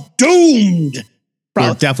all doomed?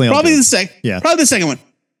 We're definitely all probably doomed. Probably the second one.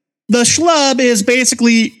 The Schlub is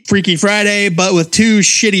basically Freaky Friday, but with two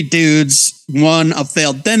shitty dudes, one a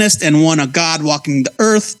failed dentist and one a god walking the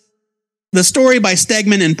earth. The story by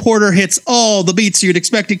Stegman and Porter hits all the beats you'd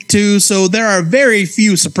expect it to, so there are very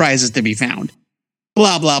few surprises to be found.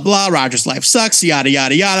 Blah, blah, blah, Roger's life sucks, yada,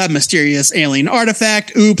 yada, yada, mysterious alien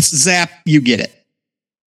artifact, oops, zap, you get it.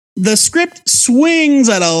 The script swings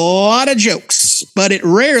at a lot of jokes, but it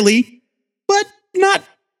rarely, but not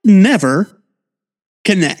never,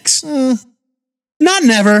 connects. Not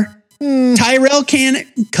never. Tyrell Cannon,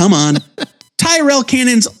 come on. Tyrell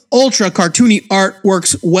Cannon's ultra cartoony art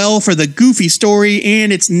works well for the goofy story,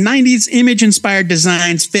 and its 90s Image-inspired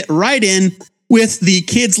designs fit right in with the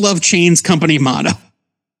Kids Love Chains company motto.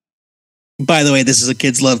 By the way, this is a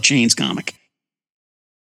Kids Love Chains comic.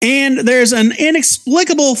 And there's an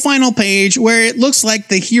inexplicable final page where it looks like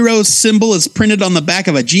the hero's symbol is printed on the back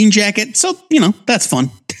of a jean jacket, so, that's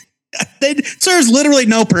fun. It serves literally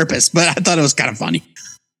no purpose, but I thought it was kind of funny.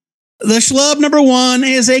 The Schlub #1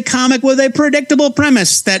 is a comic with a predictable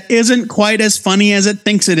premise that isn't quite as funny as it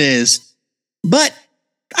thinks it is. But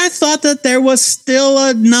I thought that there was still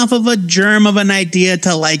enough of a germ of an idea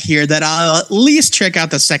to like here that I'll at least check out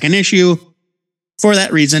the second issue. For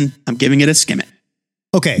that reason, I'm giving it a skim it.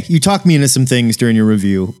 Okay, you talked me into some things during your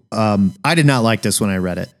review. I did not like this when I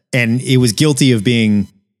read it, and it was guilty of being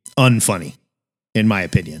unfunny, in my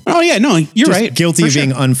opinion. Oh, yeah, no, you're Just right. Guilty of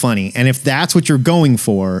being unfunny. And if that's what you're going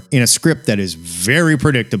for in a script that is very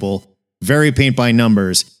predictable, very paint by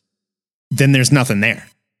numbers, then there's nothing there.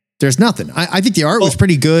 There's nothing. I think the art was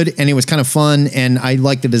pretty good and it was kind of fun and I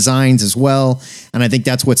like the designs as well. And I think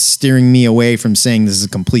that's what's steering me away from saying this is a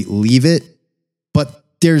complete leave it. But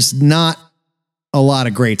there's not a lot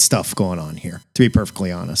of great stuff going on here, to be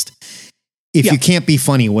perfectly honest. If you can't be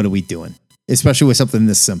funny, what are we doing? Especially with something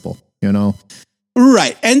this simple,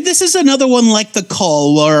 Right. And this is another one like The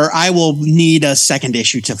Call where I will need a second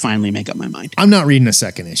issue to finally make up my mind. I'm not reading a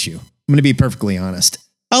second issue. I'm going to be perfectly honest.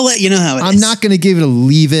 I'll let you know how it is. I'm not going to give it a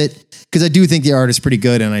leave it because I do think the art is pretty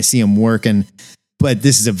good and I see him working, but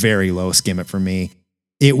this is a very low skim it for me.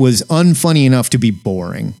 It was unfunny enough to be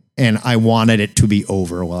boring and I wanted it to be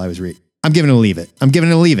over while I was reading. I'm giving it a leave it. I'm giving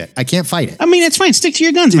it a leave it. I can't fight it. I mean, it's fine. Stick to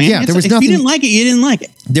your guns, man. Yeah, there was if nothing. you didn't like it, you didn't like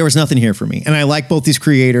it. There was nothing here for me. And I like both these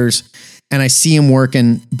creators and I see them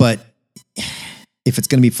working, but if it's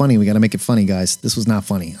going to be funny, we got to make it funny, guys. This was not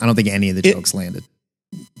funny. I don't think any of the jokes landed.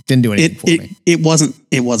 Didn't do anything for me. It wasn't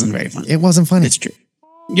very funny. It wasn't funny. It's true.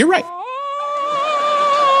 You're right.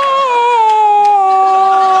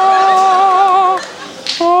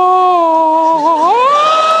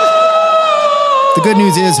 The good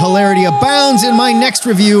news is hilarity abounds in my next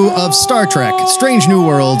review of Star Trek Strange New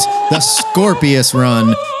Worlds, The Scorpius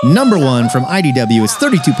Run, #1 from IDW. It's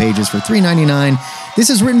 32 pages for $3.99. This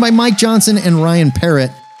is written by Mike Johnson and Ryan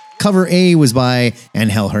Parrott. Cover A was by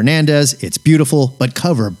Angel Hernandez. It's beautiful, but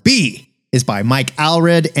cover B is by Mike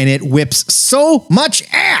Allred, and it whips so much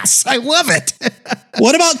ass. I love it.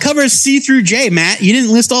 What about covers C through J, Matt? You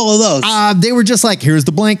didn't list all of those. They were just like, here's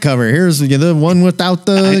the blank cover. Here's the one without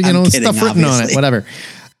the I'm kidding, stuff written on it. obviously. Whatever.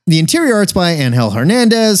 The interior art's by Angel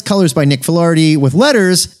Hernandez. Colors by Nick Filardi. With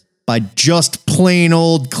letters by just plain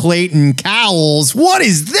old Clayton Cowles. What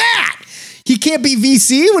is that? He can't be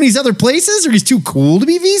VC when he's other places, or he's too cool to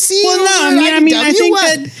be VC? Well, no, I mean, I think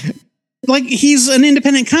that like he's an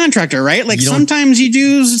independent contractor, right? Like sometimes you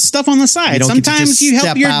do stuff on the side. Sometimes you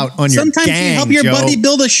help your buddy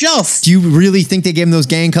build a shelf. Do you really think they gave him those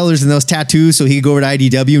gang colors and those tattoos so he could go over to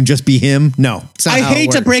IDW and just be him? No. I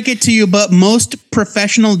hate to break it to you, but most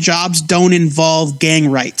professional jobs don't involve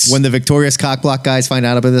gang rights. When the Victorious Cockblock guys find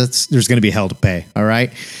out about this, there's going to be hell to pay. All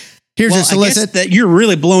right. Here's your solicit. I guess that you're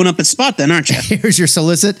really blowing up its spot then, aren't you? Here's your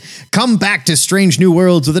solicit. Come back to Strange New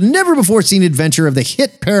Worlds with a never-before-seen adventure of the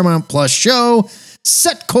hit Paramount Plus show.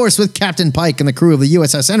 Set course with Captain Pike and the crew of the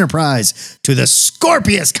USS Enterprise to the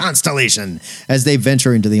Scorpius constellation as they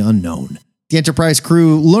venture into the unknown. The Enterprise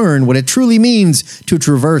crew learn what it truly means to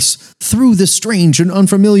traverse through the strange and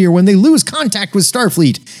unfamiliar when they lose contact with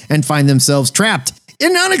Starfleet and find themselves trapped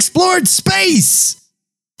in unexplored space.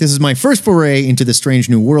 This is my first foray into the Strange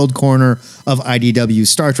New World corner of IDW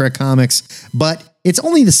Star Trek comics, but it's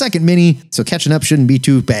only the second mini, so catching up shouldn't be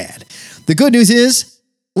too bad. The good news is,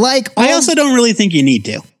 I also don't really think you need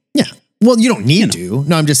to. Yeah. Well, you don't need to.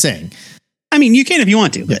 No, I'm just saying. I mean, you can if you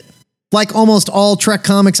want to, but like almost all Trek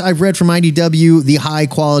comics I've read from IDW, the high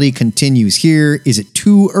quality continues here. Is it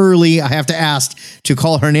too early? I have to ask to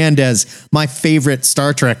call Hernandez my favorite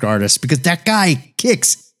Star Trek artist because that guy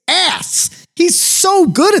kicks ass. He's so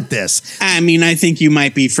good at this. I mean, I think you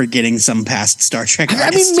might be forgetting some past Star Trek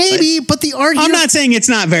artists. I mean, maybe, but the art... I'm not saying it's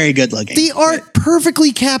not very good looking. The art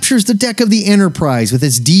perfectly captures the deck of the Enterprise with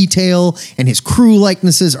its detail, and his crew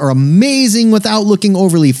likenesses are amazing without looking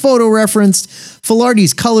overly photo-referenced.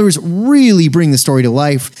 Filardi's colors really bring the story to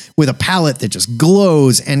life with a palette that just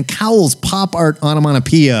glows, and Cowell's pop art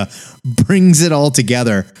onomatopoeia brings it all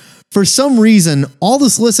together. For some reason, all the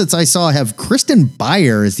solicits I saw have Kristen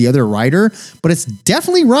Beyer as the other writer, but it's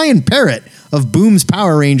definitely Ryan Parrott of Boom's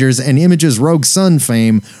Power Rangers and Image's Rogue Sun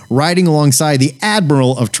fame, riding alongside the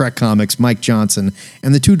Admiral of Trek Comics, Mike Johnson,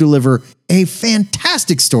 and the two deliver a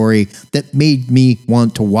fantastic story that made me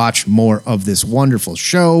want to watch more of this wonderful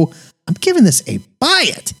show. I'm giving this a buy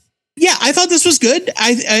it. Yeah, I thought this was good.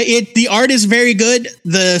 The art is very good.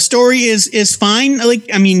 The story is fine.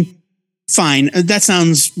 Fine. That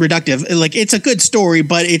sounds reductive. Like, it's a good story,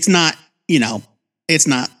 but it's not, it's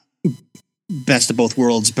not best of both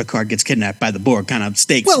worlds. Picard gets kidnapped by the Borg kind of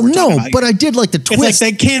stakes. Well, no, but I did like the twist. It's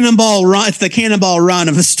like the cannonball run. It's the cannonball run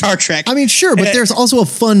of the Star Trek. I mean, sure, but there's also a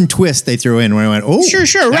fun twist they threw in where I went, oh, sure,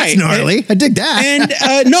 that's right. gnarly. I dig that. And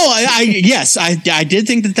I did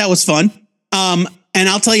think that was fun. And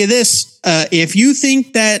I'll tell you this, if you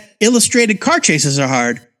think that illustrated car chases are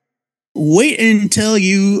hard, wait until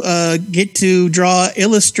you get to draw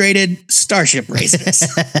illustrated starship races.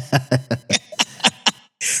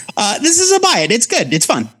 This is a buy it. It's good. It's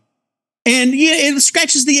fun. And it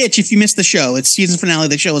scratches the itch if you missed the show. It's season finale.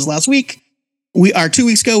 The show was last week. We are 2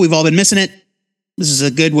 weeks ago. We've all been missing it. This is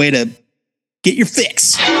a good way to get your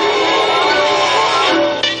fix.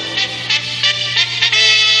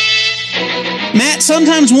 Matt,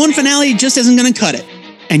 sometimes one finale just isn't going to cut it.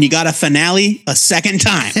 And you got a finale a second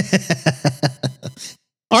time.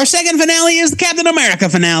 Our second finale is the Captain America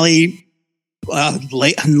finale.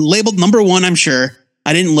 Labeled number 1, I'm sure.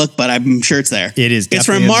 I didn't look, but I'm sure it's there. It is. It's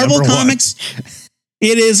from Marvel Comics.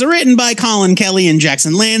 It is written by Colin Kelly and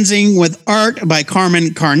Jackson Lansing, with art by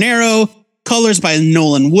Carmen Carnero, colors by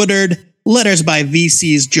Nolan Woodard, letters by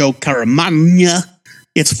VC's Joe Caramagna.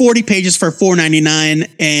 It's 40 pages for $4.99,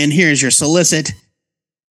 and here's your solicit.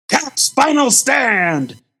 Cap's final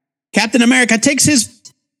stand. Captain America takes his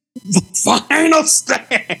final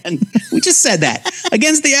stand. We just said that.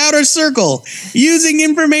 Against the Outer Circle. Using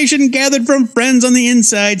information gathered from friends on the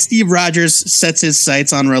inside, Steve Rogers sets his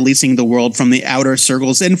sights on releasing the world from the Outer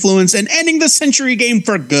Circle's influence and ending the Century game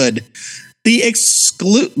for good. The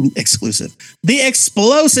explosive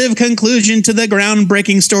conclusion to the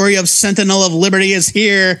groundbreaking story of Sentinel of Liberty is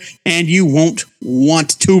here, and you won't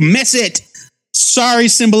want to miss it. Sorry,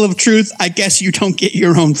 Symbol of Truth. I guess you don't get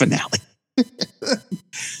your own finale.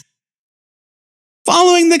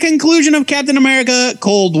 Following the conclusion of Captain America: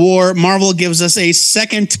 Cold War, Marvel gives us a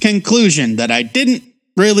second conclusion that I didn't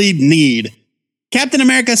really need. Captain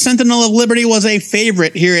America: Sentinel of Liberty was a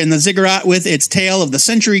favorite here in the Ziggurat with its tale of the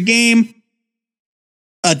Century game,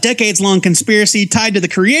 a decades-long conspiracy tied to the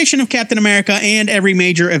creation of Captain America and every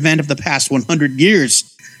major event of the past 100 years.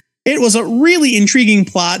 It was a really intriguing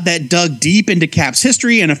plot that dug deep into Cap's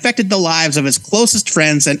history and affected the lives of his closest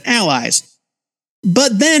friends and allies.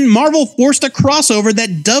 But then Marvel forced a crossover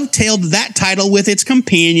that dovetailed that title with its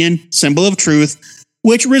companion, Symbol of Truth,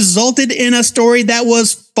 which resulted in a story that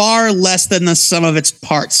was far less than the sum of its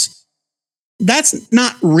parts. That's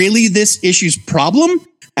not really this issue's problem,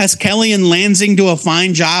 as Kelly and Lansing do a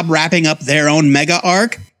fine job wrapping up their own mega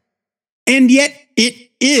arc. And yet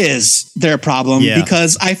it is their problem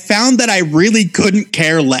because I found that I really couldn't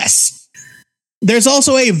care less. There's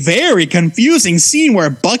also a very confusing scene where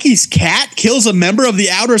Bucky's cat kills a member of the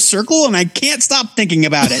Outer Circle, and I can't stop thinking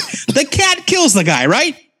about it. The cat kills the guy,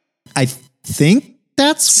 right? I think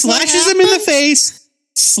that's slashes him in the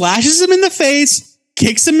face,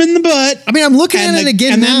 kicks him in the butt. I mean, I'm looking at it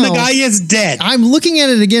again now. And then the guy is dead. I'm looking at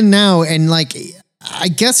it again now, and like, I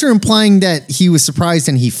guess they're implying that he was surprised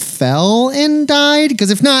and he fell and died.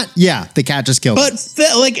 Because if not, the cat just killed him. But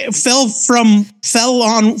fell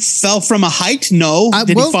from a height? No.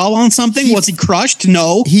 Did he fall on something? Was he crushed?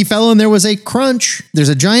 No. He fell and there was a crunch. There's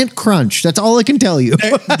a giant crunch. That's all I can tell you.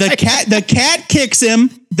 The cat kicks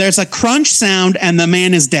him. There's a crunch sound, and the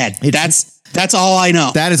man is dead. That's all I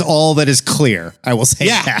know. That is all that is clear. I will say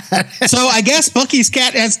that. So I guess Bucky's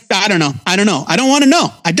cat has. I don't know. I don't want to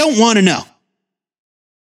know. I don't want to know.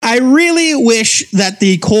 I really wish that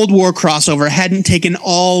the Cold War crossover hadn't taken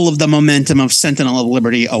all of the momentum of Sentinel of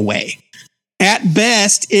Liberty away. At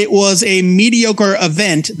best, it was a mediocre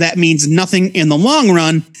event that means nothing in the long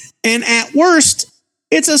run. And at worst,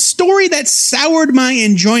 it's a story that soured my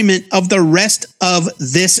enjoyment of the rest of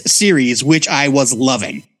this series, which I was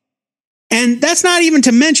loving. And that's not even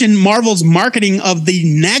to mention Marvel's marketing of the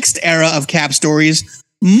next era of Cap stories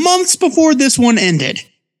months before this one ended.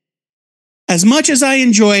 As much as I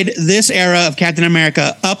enjoyed this era of Captain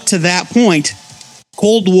America up to that point,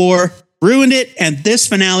 Cold War ruined it, and this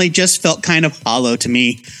finale just felt kind of hollow to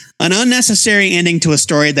me. An unnecessary ending to a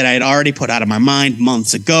story that I had already put out of my mind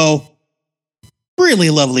months ago. Really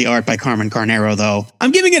lovely art by Carmen Carnero, though.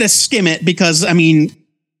 I'm giving it a skim it because, I mean,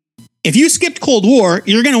 if you skipped Cold War,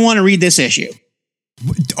 you're going to want to read this issue.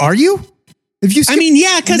 Are you? If you,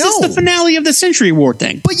 because it's the finale of the Century War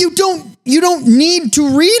thing. But you don't need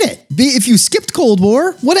to read it. If you skipped Cold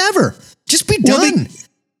War, whatever, just be done.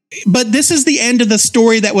 But this is the end of the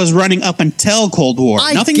story that was running up until Cold War.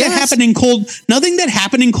 Nothing that happened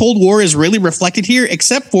in Cold War is really reflected here,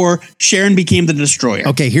 except for Sharon became the Destroyer.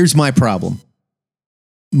 Okay, here's my problem.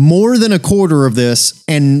 More than a quarter of this,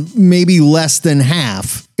 and maybe less than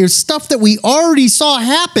half, is stuff that we already saw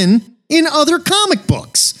happen in other comic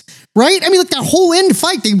books. Right? I mean, like that whole end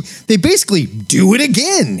fight, they basically do it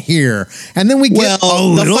again here. And then we get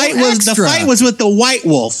the fight was with the White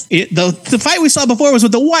Wolf. The fight we saw before was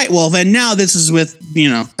with the White Wolf, and now this is with,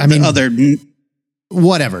 other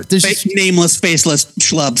whatever. Nameless, faceless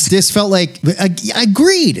schlubs. This felt like,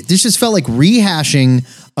 agreed. This just felt like rehashing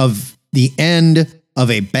of the end of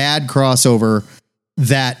a bad crossover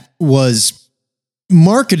that was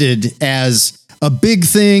marketed as a big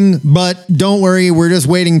thing, but don't worry, we're just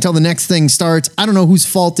waiting until the next thing starts. I don't know whose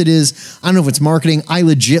fault it is. I don't know if it's marketing. I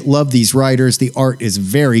legit love these writers. The art is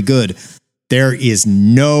very good. There is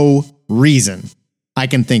no reason I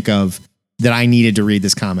can think of that I needed to read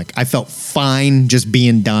this comic. I felt fine just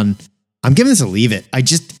being done. I'm giving this a leave it. I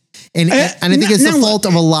think it's the fault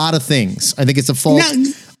of a lot of things. I think it's the fault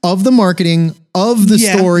of the marketing, of the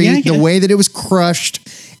story, the way that it was crushed.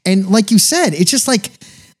 And like you said, it's just like,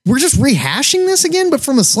 we're just rehashing this again, but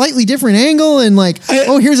from a slightly different angle. And like,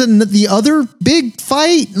 here's the other big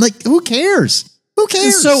fight. Like, who cares? Who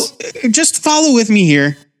cares? So just follow with me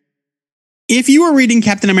here. If you were reading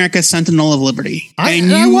Captain America: Sentinel of Liberty and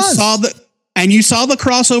you saw the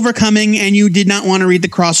crossover coming and you did not want to read the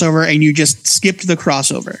crossover and you just skipped the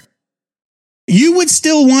crossover, you would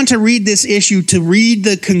still want to read this issue to read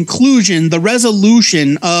the conclusion, the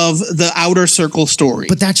resolution of the Outer Circle story.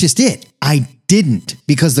 But that's just it. I didn't,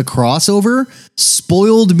 because the crossover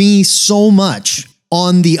spoiled me so much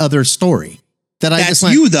on the other story that that's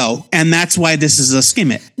you though, and that's why this is a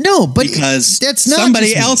skim it. No, but because that's not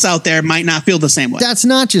somebody else out there might not feel the same way. That's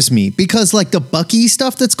not just me, because like the Bucky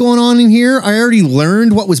stuff that's going on in here, I already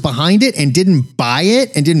learned what was behind it and didn't buy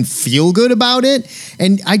it and didn't feel good about it,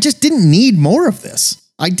 and I just didn't need more of this.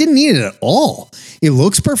 I didn't need it at all. It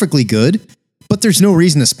looks perfectly good, but there's no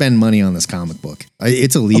reason to spend money on this comic book.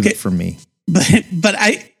 It's a leave it for me. But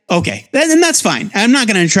and that's fine. I'm not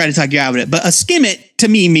going to try to talk you out of it, but a skim it to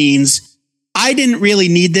me means I didn't really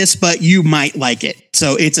need this, but you might like it.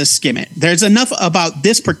 So it's a skim it. There's enough about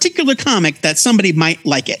this particular comic that somebody might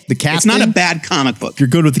like it. The cat It's not a bad comic book. You're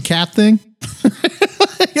good with the cat thing?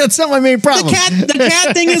 That's not my main problem. The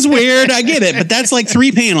cat thing is weird. I get it, but that's like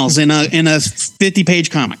 3 panels in a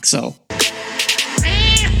 50-page comic. So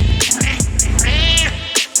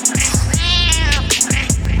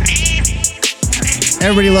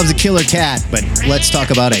everybody loves a killer cat, but let's talk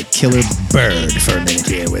about a killer bird for a minute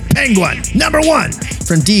here with Penguin, #1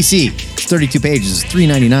 from DC. It's 32 pages,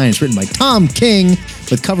 $3.99. It's written by Tom King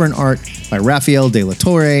with cover and art by Rafael De La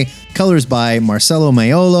Torre, colors by Marcelo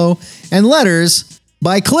Maiolo, and letters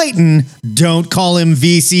by Clayton. Don't call him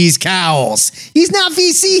VC's Cowles. He's not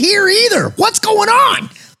VC here either. What's going on?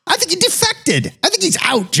 I think he defected. I think he's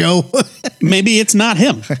out, Joe. Maybe it's not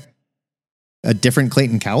him. A different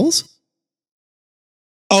Clayton Cowles?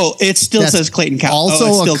 Oh, it still says Clayton Cowles.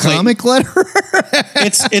 Also a comic letter?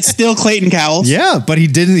 It's still Clayton Cowles. Yeah, but he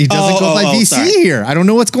doesn't go by VC sorry. here. I don't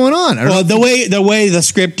know what's going on. The way the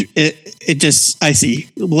script it just I see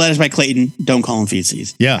letters by Clayton. Don't call him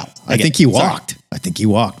VCs. Yeah, I think he walked. I think he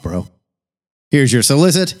walked, bro. Here's your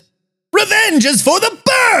solicit. Revenge is for the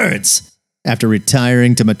birds. After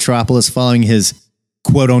retiring to Metropolis following his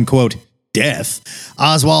quote-unquote death,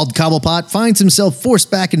 Oswald Cobblepot finds himself forced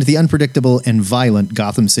back into the unpredictable and violent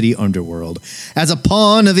Gotham City underworld as a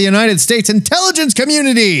pawn of the United States intelligence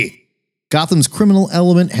community. Gotham's criminal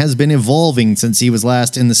element has been evolving since he was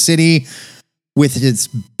last in the city, with his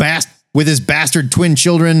bastard twin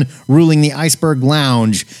children ruling the Iceberg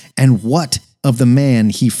Lounge. And what of the man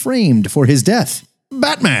he framed for his death?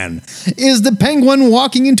 Batman. Is the Penguin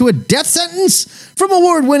walking into a death sentence? From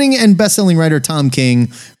award-winning and best-selling writer Tom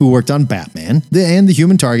King, who worked on Batman and The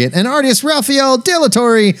Human Target, and artist Raphael De La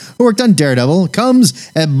Torre, who worked on Daredevil, comes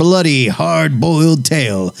a bloody, hard-boiled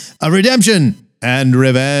tale of redemption and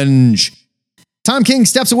revenge. Tom King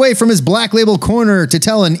steps away from his Black Label corner to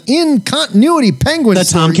tell an in-continuity Penguin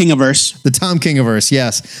story. Tom Kingiverse. The Tom Kingiverse,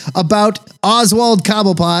 yes. About Oswald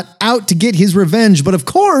Cobblepot out to get his revenge, but of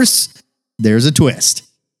course, there's a twist.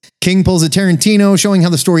 King pulls a Tarantino, showing how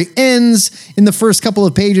the story ends in the first couple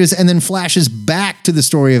of pages and then flashes back to the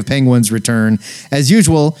story of Penguin's return. As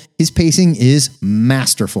usual, his pacing is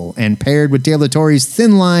masterful, and paired with De La Torre's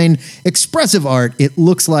thin-line, expressive art, it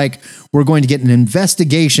looks like we're going to get an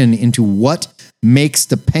investigation into what makes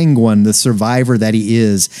the Penguin the survivor that he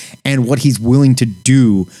is and what he's willing to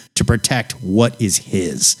do to protect what is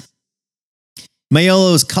his.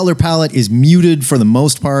 Maiolo's color palette is muted for the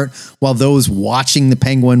most part, while those watching the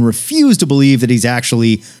Penguin refuse to believe that he's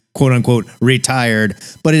actually, quote-unquote, retired,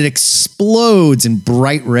 but it explodes in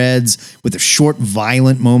bright reds with the short,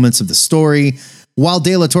 violent moments of the story. While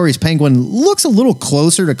De La Torre's Penguin looks a little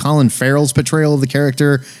closer to Colin Farrell's portrayal of the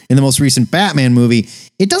character in the most recent Batman movie,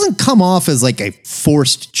 it doesn't come off as like a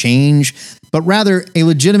forced change, but rather a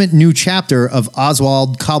legitimate new chapter of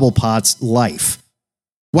Oswald Cobblepot's life.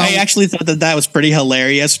 Well, I actually thought that was pretty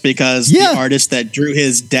hilarious because the artist that drew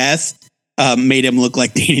his death made him look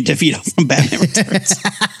like Danny DeVito from Batman Returns.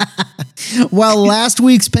 While last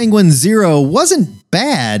week's Penguin Zero wasn't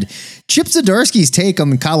bad, Chip Zdarsky's take on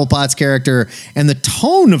the Cobblepot's character and the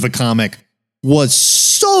tone of the comic was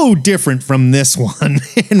so different from this one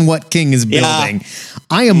and what King is building. Yeah.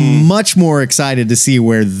 I am much more excited to see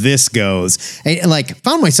where this goes. And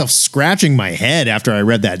found myself scratching my head after I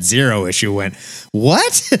read that Zero issue. Went,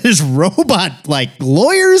 what? There's robot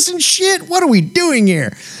lawyers and shit? What are we doing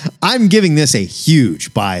here? I'm giving this a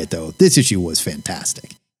huge buy it though. This issue was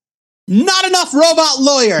fantastic. Not enough robot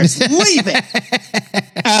lawyers. Leave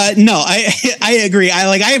it. No, I agree.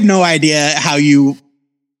 I have no idea how you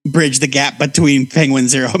bridge the gap between Penguin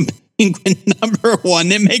Zero and Penguin number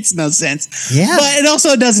 1. It makes no sense. Yeah. But it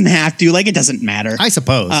also doesn't have to. It doesn't matter. I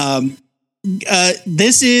suppose.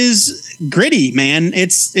 This is gritty, man.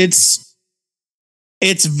 It's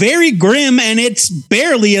very grim, and it's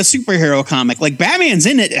barely a superhero comic. Batman's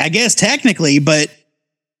in it, I guess, technically, but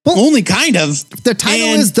only kind of. The title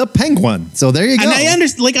is The Penguin, so there you go. And I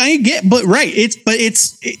understand, I get, but right,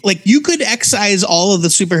 it's you could excise all of the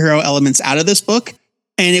superhero elements out of this book,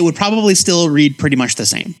 and it would probably still read pretty much the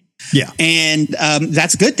same. Yeah. And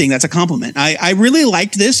that's a good thing. That's a compliment. I really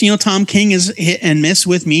liked this. Tom King is hit and miss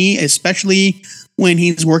with me, especially when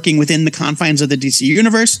he's working within the confines of the DC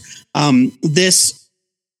universe. This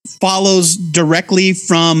follows directly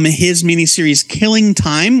from his miniseries Killing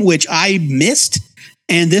Time, which I missed.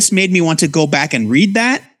 And this made me want to go back and read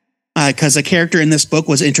that because a character in this book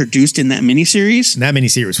was introduced in that miniseries. And that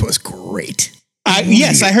miniseries was great.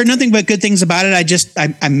 Yes, I heard nothing but good things about it.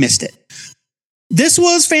 I missed it. This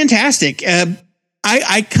was fantastic. I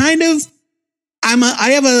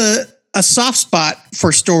have a soft spot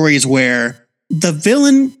for stories where the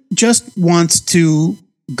villain just wants to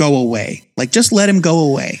go away. Just let him go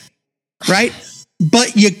away. Right?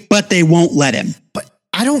 But they won't let him.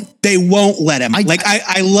 They won't let him.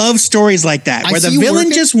 I love stories like that where the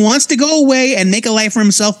villain just wants to go away and make a life for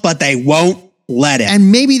himself, but they won't let him.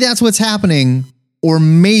 And maybe that's what's happening. Or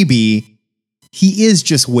maybe he is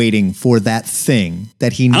just waiting for that thing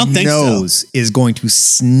that he knows is going to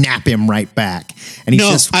snap him right back. And he's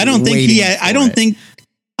just I don't think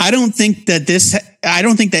I don't think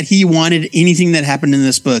that he wanted anything that happened in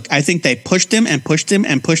this book. I think they pushed him and pushed him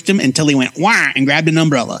and pushed him until he went wah and grabbed an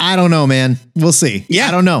umbrella. I don't know, man. We'll see. Yeah.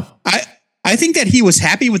 I don't know. I think that he was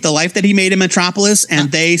happy with the life that he made in Metropolis,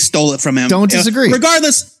 and they stole it from him. Don't disagree.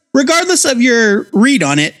 Regardless of your read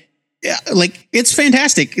on it, like, it's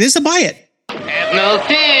fantastic. This is a buy it. Have no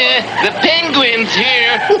fear, the penguin's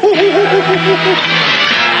here.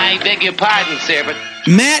 I beg your pardon, sir, but...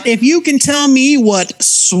 Matt, if you can tell me what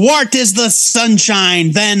swart is the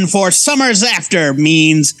sunshine, then for summers after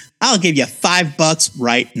means, I'll give you $5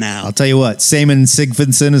 right now. I'll tell you what, Simon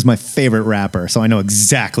Sigfusson is my favorite rapper, so I know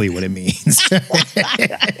exactly what it means.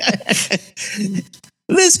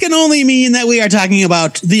 This can only mean that we are talking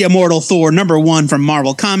about the Immortal Thor #1 from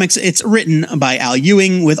Marvel Comics. It's written by Al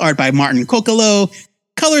Ewing with art by Martin Coccolo,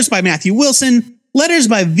 colors by Matthew Wilson, letters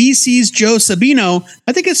by VC's Joe Sabino.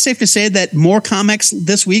 I think it's safe to say that more comics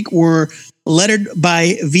this week were lettered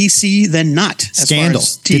by VC than not. Scandal.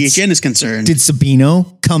 As far as THN is concerned. Did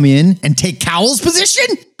Sabino come in and take Cowell's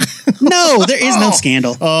position? No, there is no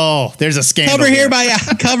scandal. Oh, there's a scandal. Cover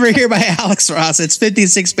here by Alex Ross. It's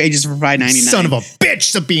 56 pages for $5.99. Son of a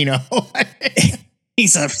bitch, Sabino.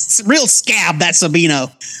 He's a real scab, that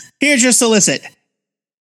Sabino. Here's your solicit.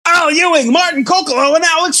 Al Ewing, Martin Coccolo, and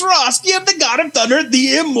Alex Ross give the God of Thunder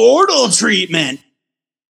the immortal treatment.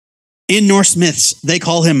 In Norse myths, they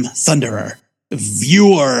call him Thunderer.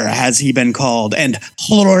 Viewer has he been called, and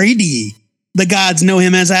Hloridi. The gods know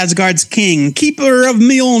him as Asgard's king, keeper of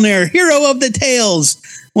Mjolnir, hero of the tales.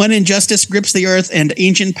 When injustice grips the earth and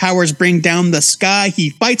ancient powers bring down the sky, he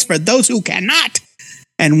fights for those who cannot.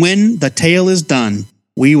 And when the tale is done,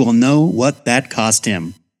 we will know what that cost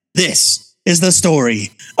him. This is the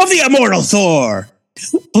story of the Immortal Thor.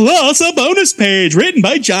 Plus a bonus page written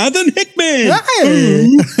by Jonathan Hickman.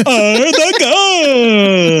 Who are the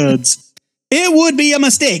gods? It would be a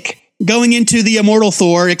mistake going into the Immortal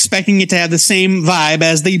Thor expecting it to have the same vibe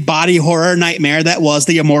as the body horror nightmare that was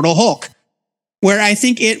the Immortal Hulk. Where I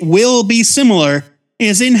think it will be similar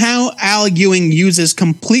is in how Al Ewing uses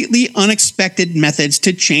completely unexpected methods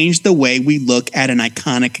to change the way we look at an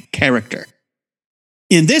iconic character.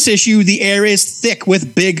 In this issue, the air is thick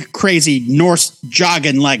with big, crazy Norse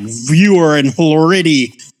jargon like Viewer and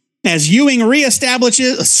Hloridi, as Ewing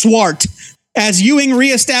reestablishes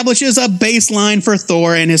a baseline for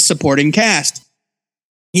Thor and his supporting cast.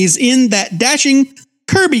 He's in that dashing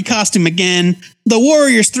Kirby costume again. The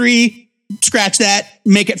Warriors 3, scratch that,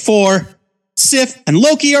 make it 4. Sif and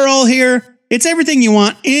Loki are all here. It's everything you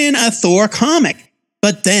want in a Thor comic.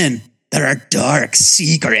 But then there are dark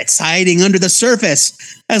secrets hiding under the surface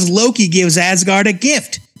as Loki gives Asgard a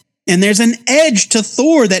gift. And there's an edge to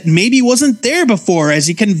Thor that maybe wasn't there before as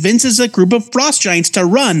he convinces a group of frost giants to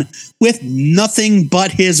run with nothing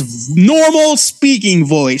but his normal speaking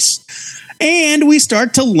voice. And we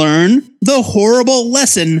start to learn the horrible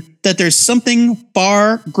lesson that there's something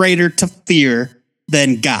far greater to fear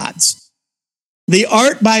than gods. The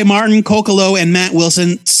art by Martin Coccolo and Matt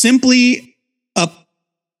Wilson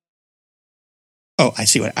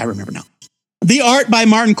I remember now. The art by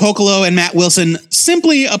Martin Coccolo and Matt Wilson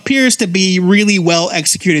simply appears to be really well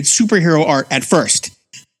executed superhero art at first.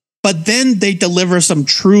 But then they deliver some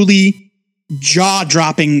truly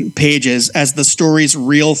jaw-dropping pages as the story's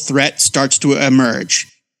real threat starts to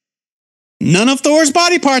emerge. None of Thor's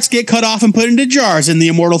body parts get cut off and put into jars in the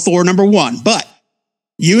Immortal Thor #1, but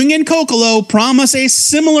Ewing and Coccolo promise a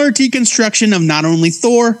similar deconstruction of not only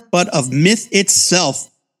Thor, but of myth itself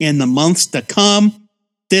in the months to come.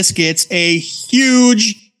 This gets a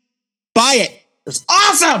huge buy it. It's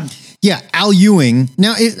awesome. Yeah, Al Ewing.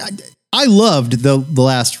 Now, I loved the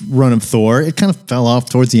last run of Thor. It kind of fell off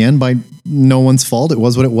towards the end by no one's fault. It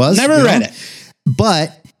was what it was. Never read it.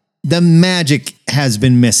 But the magic has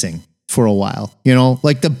been missing for a while. You know,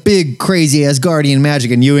 like the big, crazy Asgardian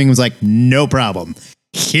magic. And Ewing was like, no problem.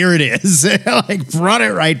 Here it is. Like, brought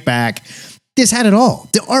it right back. This had it all.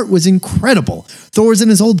 The art was incredible. Thor's in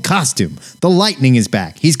his old costume. The lightning is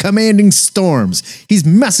back. He's commanding storms. He's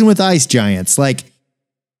messing with ice giants. Like,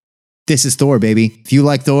 this is Thor, baby. If you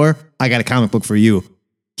like Thor, I got a comic book for you.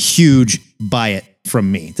 Huge buy it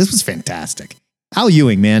from me. This was fantastic. Al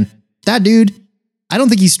Ewing, man. That dude, I don't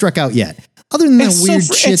think he struck out yet. Other than that weird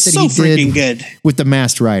shit that he did good with the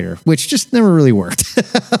Masked Rider, which just never really worked.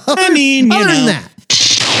 I mean, other than that.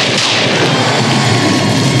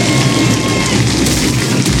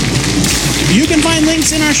 You can find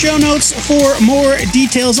links in our show notes for more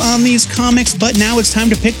details on these comics, but now it's time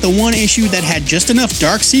to pick the one issue that had just enough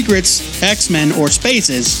dark secrets, X-Men, or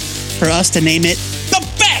spaces for us to name it the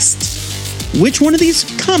best. Which one of these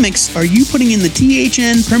comics are you putting in the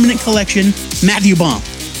THN Permanent Collection, Matthew Baum?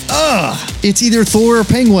 it's either Thor or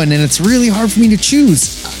Penguin, and it's really hard for me to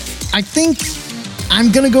choose. I think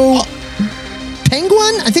I'm going to go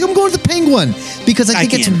Penguin. I think I'm going with the Penguin because I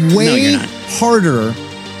think it's way harder,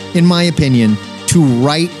 in my opinion, to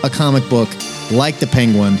write a comic book like the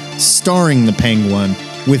Penguin, starring the Penguin,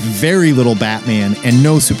 with very little Batman and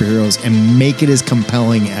no superheroes, and make it as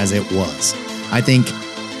compelling as it was. I think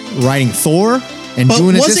writing Thor and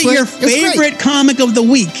doing it this way. Was it your favorite comic of the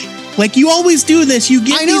week? Like, you always do this. You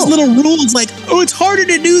get these little rules like, oh, it's harder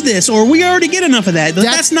to do this, or we already get enough of that.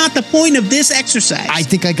 That's not the point of this exercise. I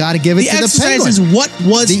think I got to give it to the Penguin. The exercise is what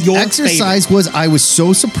was your favorite. The exercise was, I was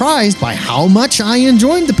so surprised by how much I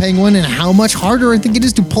enjoyed the Penguin and how much harder I think it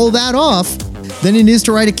is to pull that off than it is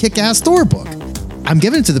to write a kick-ass Thor book. I'm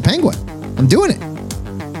giving it to the Penguin. I'm doing it.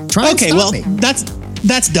 Try and stop me.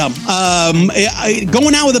 That's dumb.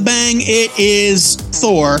 Going out with a bang, it is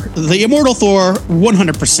Thor, the Immortal Thor,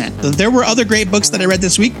 100%. There were other great books that I read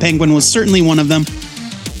this week. Penguin was certainly one of them.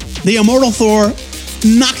 The Immortal Thor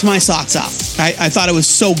knocked my socks off. I thought it was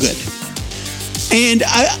so good. And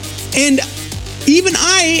even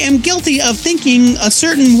I am guilty of thinking a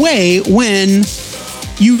certain way when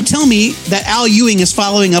you tell me that Al Ewing is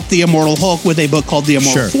following up the Immortal Hulk with a book called The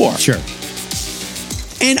Immortal Thor. Sure.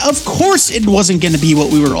 And of course it wasn't going to be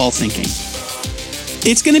what we were all thinking.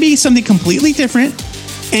 It's going to be something completely different,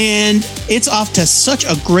 and it's off to such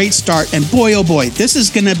a great start. And boy, oh boy, this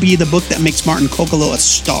is going to be the book that makes Martin Kokolo a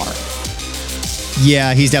star.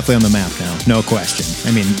 Yeah, he's definitely on the map now. No question.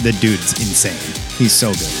 I mean, the dude's insane. He's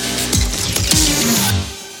so good.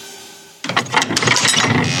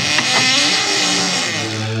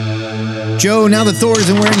 Joe, now that Thor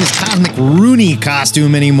isn't wearing his cosmic Rooney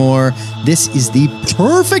costume anymore, this is the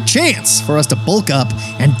perfect chance for us to bulk up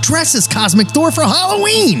and dress as Cosmic Thor for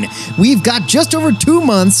Halloween. We've got just over 2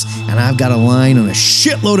 months, and I've got a line on a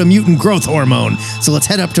shitload of mutant growth hormone. So let's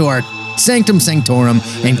head up to our Sanctum Sanctorum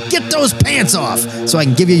and get those pants off so I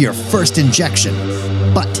can give you your first injection.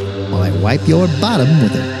 But while I wipe your bottom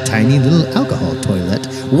with a tiny little alcohol toilet,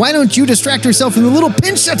 why don't you distract yourself from the little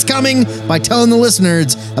pinch that's coming by telling the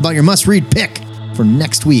listeners about your must-read pick for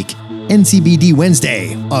next week, NCBD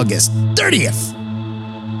Wednesday, August 30th.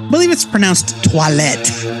 I believe it's pronounced toilette.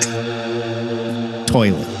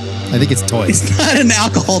 Toilet. I think it's toilet. It's not an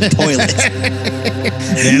alcohol toilet.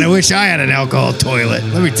 Man, I wish I had an alcohol toilet.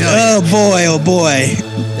 Let me tell you. Oh boy.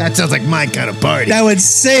 That sounds like my kind of party. That would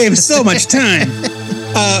save so much time.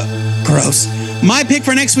 Gross. My pick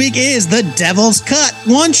for next week is The Devil's Cut,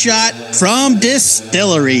 one shot from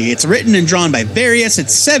Distillery. It's written and drawn by Various.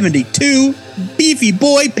 It's 72 beefy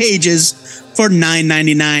boy pages for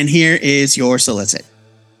 $9.99. Here is your solicit.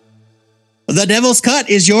 The Devil's Cut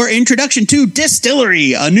is your introduction to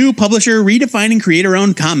Distillery, a new publisher redefining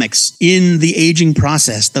creator-owned comics. In the aging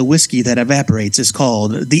process, the whiskey that evaporates is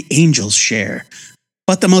called the Angel's Share.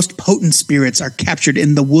 But the most potent spirits are captured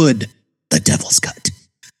in the wood, the Devil's Cut.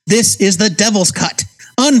 This is The Devil's Cut,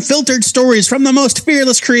 unfiltered stories from the most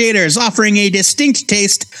fearless creators, offering a distinct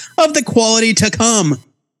taste of the quality to come.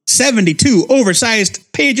 72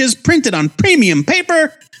 oversized pages printed on premium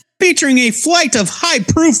paper, featuring a flight of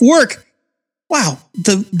high-proof work. Wow,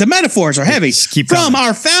 the metaphors are heavy. From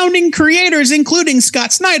our founding creators, including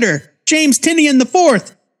Scott Snyder, James Tinian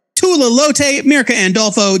IV, Tula Lotte, Mirka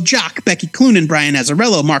Andolfo, Jock, Becky Cloonan, Brian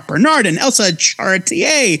Azzarello, Mark Bernard, and Elsa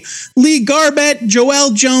Chartier, Lee Garbett,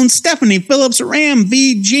 Joelle Jones, Stephanie Phillips, Ram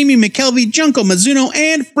V, Jamie McKelvey, Junko Mizuno,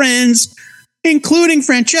 and friends, including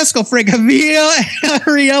Francesco Fregavia,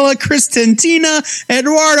 Ariella Cristantina,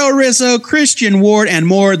 Eduardo Risso, Christian Ward, and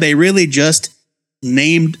more. They really just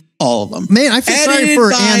named all of them. Man, I feel sorry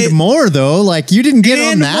for and more though. Like, you didn't get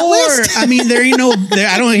on that list. I mean, there ain't no.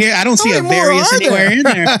 I don't see a Various anywhere in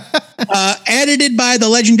there. Edited by the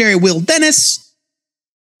legendary Will Dennis.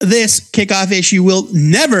 This kickoff issue will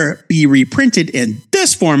never be reprinted in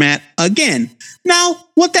this format again. Now,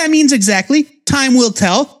 what that means exactly, time will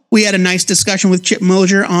tell. We had a nice discussion with Chip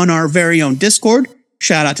Mosier on our very own Discord.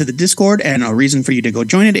 Shout out to the Discord, and a reason for you to go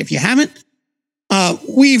join it if you haven't.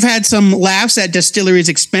 We've had some laughs at Distillery's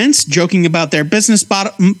expense, joking about their business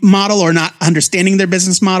model or not understanding their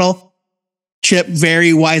business model. Chip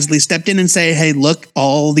very wisely stepped in and said, hey, look,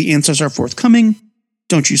 all the answers are forthcoming.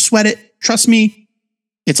 Don't you sweat it. Trust me.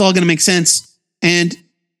 It's all going to make sense. And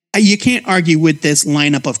you can't argue with this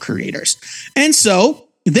lineup of creators. And so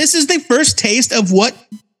this is the first taste of what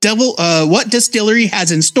Distillery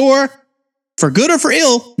has in store. For good or for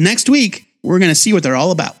ill, next week, we're going to see what they're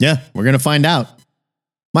all about. Yeah, we're going to find out.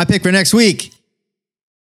 My pick for next week,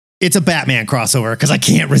 it's a Batman crossover because I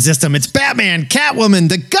can't resist them. It's Batman, Catwoman,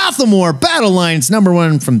 the Gotham War Battle Lines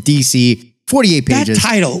 #1 from DC 48 pages. That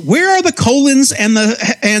title. Where are the colons and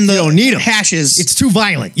the You don't need 'em. hashes? It's too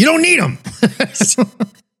violent. You don't need them.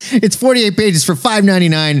 It's 48 pages for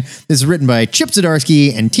 $5.99. This is written by Chip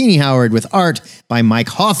Zdarsky and Teenie Howard with art by Mike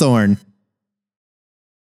Hawthorne.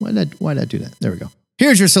 Why did I do that? There we go.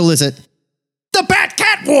 Here's your solicit. The Bat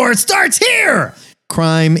Cat War starts here.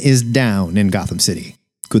 Crime is down in Gotham City.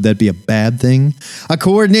 Could that be a bad thing? A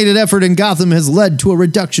coordinated effort in Gotham has led to a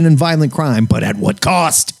reduction in violent crime, but at what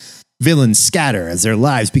cost? Villains scatter as their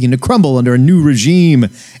lives begin to crumble under a new regime,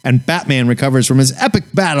 and Batman recovers from his epic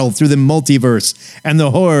battle through the multiverse and the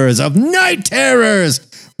horrors of night terrors.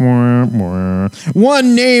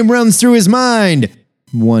 One name runs through his mind.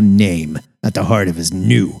 One name at the heart of his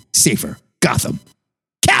new, safer Gotham.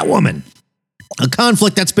 Catwoman. A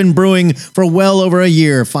conflict that's been brewing for well over a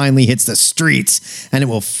year finally hits the streets, and it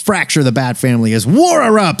will fracture the Bat family as war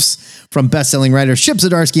erupts. From best-selling writer Chip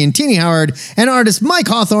Zdarsky and Teenie Howard and artist Mike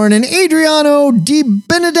Hawthorne and Adriano Di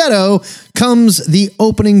Benedetto comes the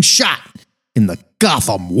opening shot in the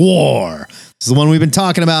Gotham War. This is the one we've been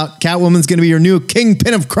talking about. Catwoman's going to be your new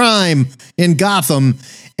kingpin of crime in Gotham,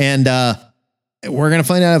 and we're going to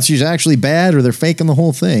find out if she's actually bad or they're faking the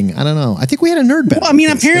whole thing. I don't know. I think we had a nerd battle. Well, I mean,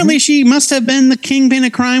 apparently she must have been the kingpin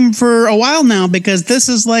of crime for a while now, because this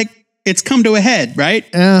is like, it's come to a head, right?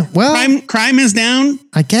 Well, crime is down.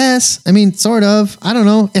 I guess. I mean, sort of. I don't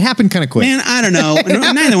know. It happened kind of quick. Man, I don't know.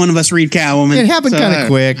 Neither one of us read Catwoman. It happened kind of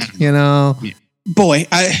quick, you know. Boy,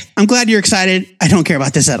 I'm glad you're excited. I don't care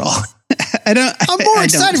about this at all. I'm more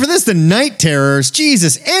excited for this than Night Terrors.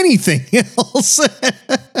 Jesus, anything else?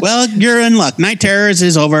 Well, you're in luck. Night Terrors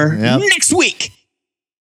is over next week.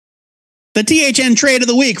 The THN trade of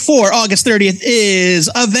the week for August 30th is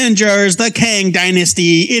Avengers, the Kang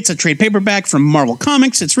Dynasty. It's a trade paperback from Marvel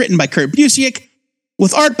Comics. It's written by Kurt Busiek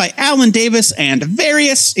with art by Alan Davis and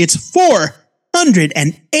Various. It's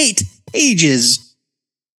 408 pages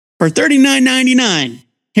for $39.99.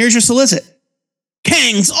 Here's your solicit.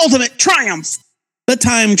 Kang's ultimate triumph. The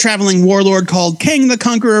time-traveling warlord called Kang the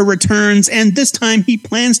Conqueror returns, and this time he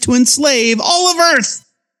plans to enslave all of Earth.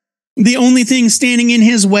 The only thing standing in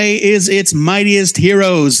his way is its mightiest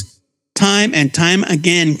heroes. Time and time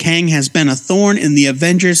again, Kang has been a thorn in the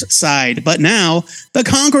Avengers' side, but now the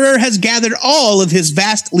Conqueror has gathered all of his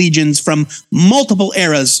vast legions from multiple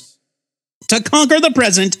eras to conquer the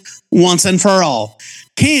present once and for all.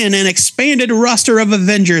 Can an expanded roster of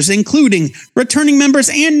Avengers, including returning members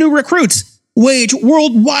and new recruits, wage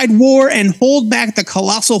worldwide war and hold back the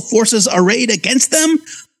colossal forces arrayed against them?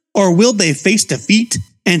 Or will they face defeat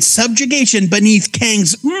and subjugation beneath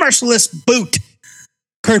Kang's merciless boot?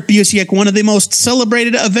 Kurt Busiek, one of the most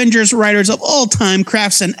celebrated Avengers writers of all time,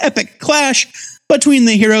 crafts an epic clash between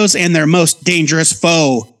the heroes and their most dangerous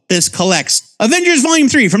foe. This collects Avengers Volume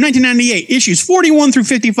 3 from 1998, issues 41 through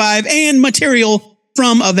 55, and material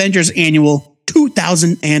from Avengers Annual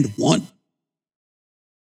 2001.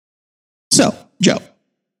 So, Joe,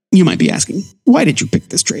 you might be asking, why did you pick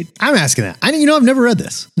this trade? I'm asking that. I've never read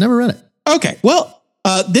this. Never read it. Okay, well,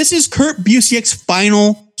 this is Kurt Busiek's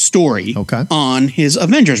final story on his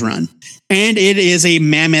Avengers run. And it is a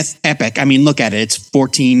mammoth epic. I mean, look at it. It's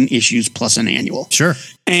 14 issues plus an annual. Sure.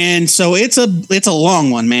 And so it's a long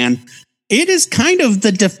one, man. It is kind of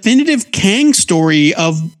the definitive Kang story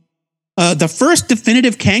of the first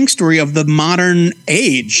definitive Kang story of the modern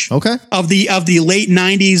age. Okay. Of the late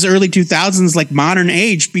 90s, early 2000s, like modern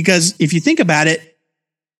age. Because if you think about it,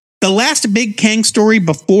 the last big Kang story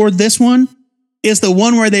before this one is the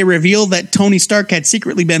one where they reveal that Tony Stark had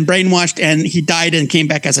secretly been brainwashed and he died and came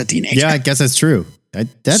back as a teenager. Yeah, I guess that's true.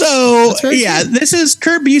 That's true. True. This is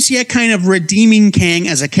Kurt Busiek kind of redeeming Kang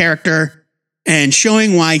as a character and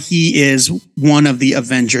showing why he is one of the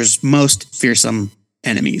Avengers' most fearsome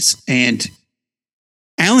enemies. And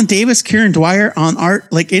Alan Davis, Kieran Dwyer on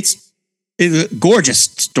art, like it's a gorgeous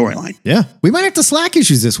storyline. Yeah. We might have to slack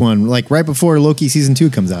issues this one, like right before Loki season 2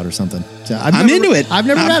 comes out or something. So I'm into it. I've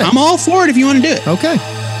never read it. I'm all for it if you want to do it. Okay.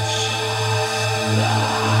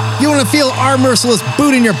 You want to feel our merciless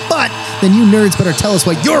boot in your butt? Then you nerds better tell us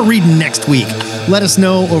what you're reading next week. Let us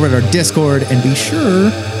know over at our Discord, and be sure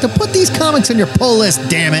to put these comics on your pull list,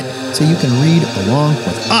 damn it, so you can read along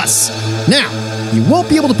with us. Now, you won't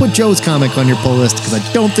be able to put Joe's comic on your pull list because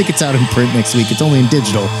I don't think it's out in print next week. It's only in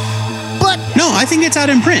digital. But no, I think it's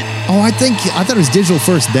out in print. Oh, I thought it was digital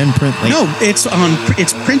first, then print later. No,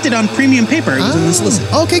 it's printed on premium paper. It was in this list.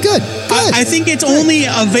 Okay, good. I think it's only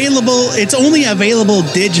available. It's only available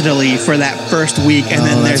digitally for that first week, and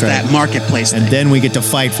then there's that marketplace thing. And then we get to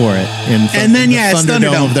fight for it. It's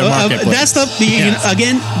Thunderdome of their marketplace.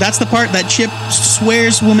 That's the part that Chip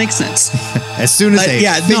swears will make sense. As soon as they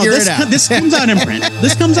figure it out. This comes out in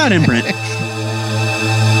print.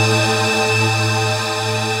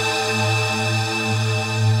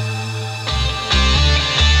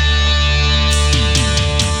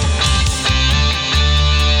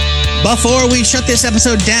 Before we shut this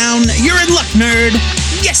episode down, you're in luck, nerd.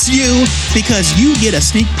 Yes, you, because you get a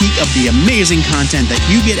sneak peek of the amazing content that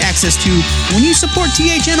you get access to when you support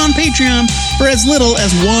THN on Patreon for as little as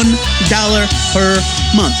 $1 per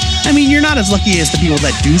month. I mean, you're not as lucky as the people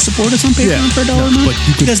that do support us on Patreon for $1 a month, but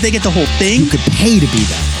you could, because they get the whole thing. You could pay to be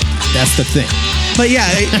that. That's the thing. But yeah,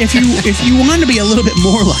 if you want to be a little bit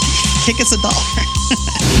more lucky, kick us $1.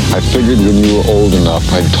 I figured when you were old enough,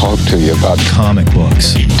 I'd talk to you about comic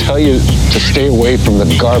books. Tell you to stay away from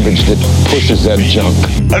the garbage that pushes that junk.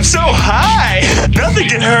 I'm so high! Nothing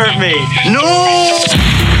can hurt me! No!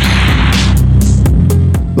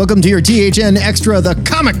 Welcome to your THN Extra, the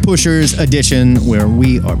Comic Pushers edition, where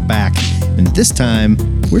we are back. And this time,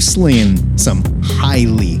 we're slinging some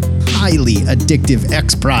highly addictive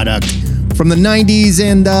X product from the 90s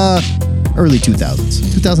and early 2000s.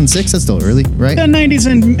 2006, that's still early, right? The 90s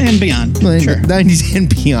and beyond. Sure. 90s and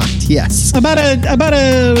beyond, yes. About a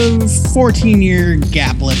 14-year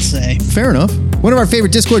gap, let's say. Fair enough. One of our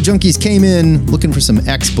favorite Discord junkies came in looking for some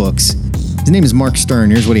X books. His name is Mark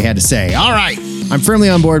Stern. Here's what he had to say. All right. I'm firmly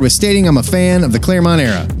on board with stating I'm a fan of the Claremont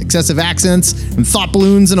era. Excessive accents and thought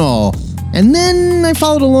balloons and all. And then I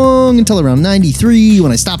followed along until around 93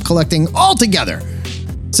 when I stopped collecting altogether.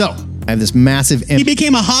 So, I have this massive... He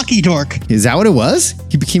became a hockey dork. Is that what it was?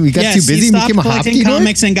 He got too busy and became a hockey dork? He stopped collecting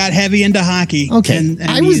comics and got heavy into hockey. Okay.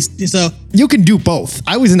 You can do both.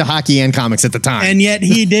 I was into hockey and comics at the time. And yet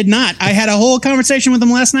he did not. I had a whole conversation with him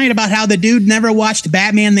last night about how the dude never watched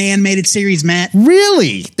Batman the Animated Series, Matt.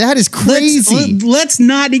 Really? That is crazy. Let's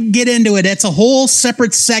not get into it. It's a whole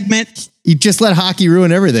separate segment. You just let hockey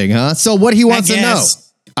ruin everything, huh? So what he wants to know.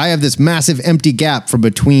 I have this massive empty gap from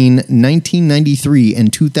between 1993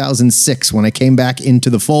 and 2006 when I came back into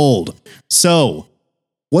the fold. So,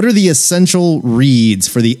 what are the essential reads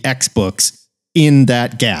for the X books in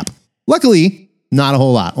that gap? Luckily, not a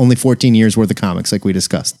whole lot. Only 14 years worth of comics, like we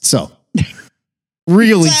discussed. So,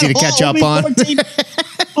 real easy to catch up on.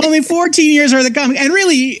 Only 14 years worth of comics. And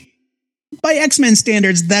really, by X-Men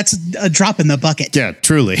standards, that's a drop in the bucket. Yeah,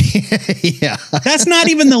 truly. Yeah. That's not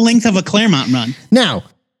even the length of a Claremont run. Now,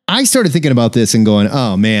 I started thinking about this and going,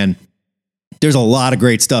 oh man, there's a lot of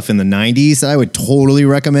great stuff in the 90s that I would totally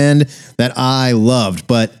recommend that I loved.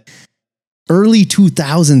 But early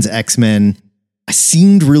 2000s X-Men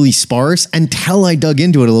seemed really sparse until I dug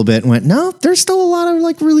into it a little bit and went, no, there's still a lot of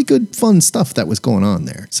like really good, fun stuff that was going on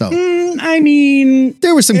there. So, I mean,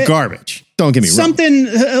 there was some garbage. Don't get me wrong. Something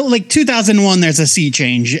like 2001, there's a sea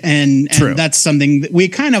change. And that's something that we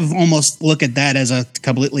kind of almost look at that as a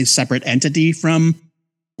completely separate entity from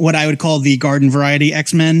what I would call the garden variety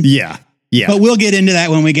X-Men. Yeah. Yeah. But we'll get into that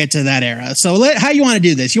when we get to that era. So how you want to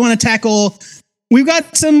do this? You want to tackle, we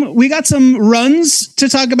got some runs to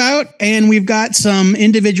talk about, and we've got some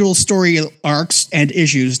individual story arcs and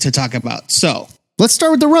issues to talk about. So let's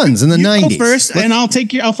start with the runs in the 90s. Go first, and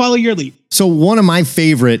I'll follow your lead. So one of my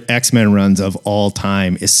favorite X-Men runs of all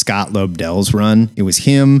time is Scott Lobdell's run. It was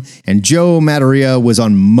him, and Joe Madureira was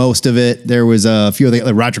on most of it. There was a few other,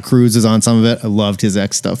 like Roger Cruz is on some of it. I loved his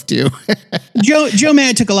X stuff too. Joe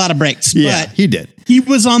Mad took a lot of breaks. Yeah, but he did. He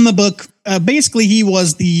was on the book. Basically, he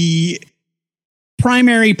was the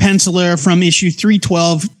primary penciler from issue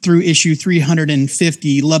 312 through issue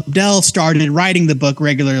 350. Lobdell started writing the book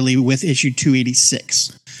regularly with issue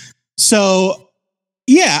 286. So,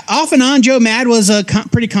 yeah, off and on, Joe Mad was a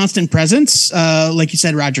pretty constant presence. Like you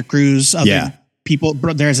said, Roger Cruz, other people.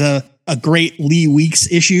 There's a great Lee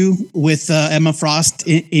Weeks issue with Emma Frost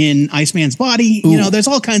in Iceman's body. Ooh, you know, there's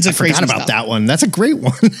all kinds of crazy stuff. I forgot about that one. That's a great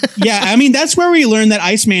one. Yeah, I mean, that's where we learned that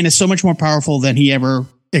Iceman is so much more powerful than he ever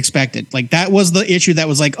expected. Like, that was the issue that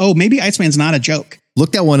was like, oh, maybe Iceman's not a joke.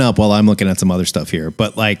 Look that one up while I'm looking at some other stuff here.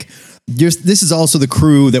 But like, this is also the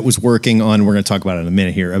crew that was working on, we're going to talk about it in a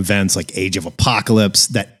minute here, events like Age of Apocalypse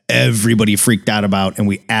that everybody freaked out about and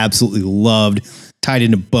we absolutely loved, tied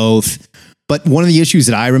into both. But one of the issues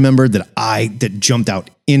that I remembered that jumped out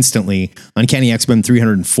instantly, Uncanny X-Men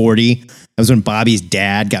 340, that was when Bobby's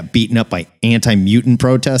dad got beaten up by anti-mutant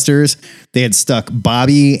protesters. They had stuck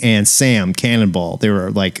Bobby and Sam Cannonball. They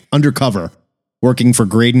were like undercover working for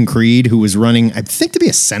Graydon Creed, who was running, I think, to be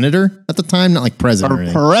a senator at the time, not like president or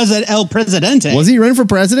anything. El Presidente. Was he running for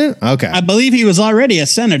president? Okay. I believe he was already a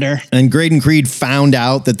senator. And Graydon Creed found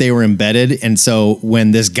out that they were embedded. And so when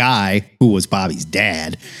this guy, who was Bobby's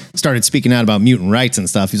dad, started speaking out about mutant rights and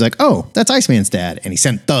stuff, he's like, oh, that's Iceman's dad. And he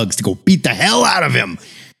sent thugs to go beat the hell out of him.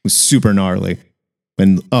 It was super gnarly.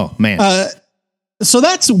 Oh, man. So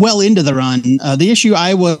that's well into the run. The issue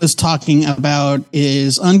I was talking about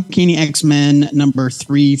is Uncanny X-Men number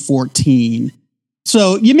 314.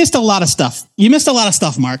 So you missed a lot of stuff.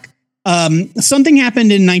 Mark. Something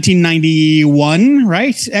happened in 1991,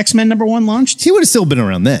 right? X-Men #1 launched. He would have still been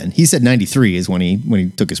around then. He said 93 is when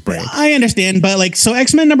he took his break. I understand, but like, so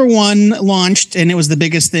X-Men #1 launched, and it was the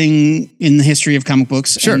biggest thing in the history of comic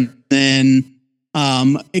books. Sure. And then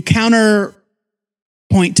a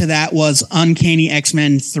counterpoint to that was Uncanny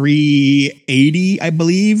X-Men 380, I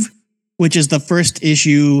believe, which is the first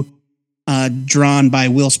issue drawn by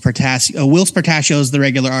Whilce Portacio. Whilce Portacio is the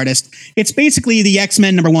regular artist. It's basically the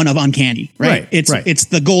X-Men #1 of Uncanny, right? It's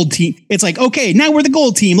the gold team. It's like, okay, now we're the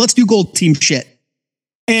gold team. Let's do gold team shit.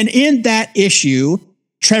 And in that issue,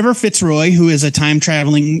 Trevor Fitzroy, who is a time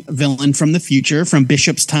traveling villain from the future, from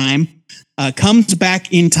Bishop's time, comes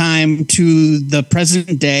back in time to the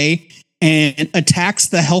present day and attacks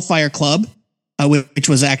the Hellfire Club, which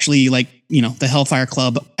was actually like, you know, the Hellfire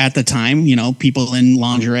Club at the time, you know, people in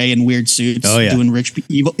lingerie and weird suits doing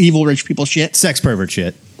evil rich people shit. Sex pervert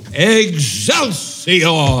shit. Excelsior!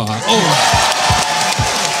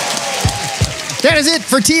 That is it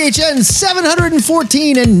for THN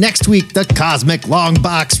 714, and next week the Cosmic Long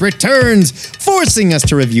Box returns, forcing us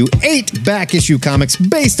to review 8 back-issue comics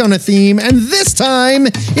based on a theme, and this time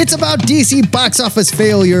it's about DC box office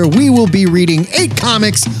failure. We will be reading 8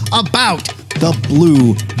 comics about the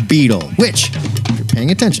Blue Beetle, which, if you're paying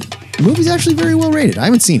attention, the movie's actually very well rated. I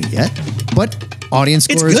haven't seen it yet, but audience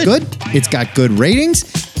score is good. It's got good ratings,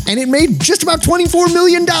 and it made just about $24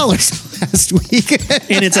 million last week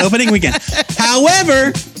in its opening weekend.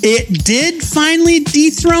 However, it did finally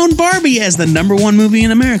dethrone Barbie as the #1 movie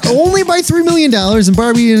in America. Only by $3 million, and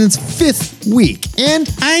Barbie in its 5th week. And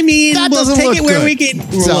I mean, we'll take it where we can.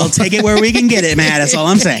 We'll take it where we can get it, Matt. That's all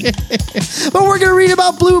I'm saying. But we're going to read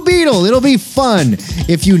about Blue Beetle. It'll be fun.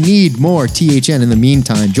 If you need more THN in the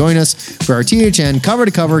meantime, join us for our THN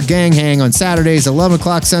cover-to-cover gang hang on Saturdays, 11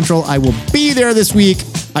 o'clock Central. I will be there this week.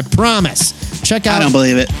 I promise. I don't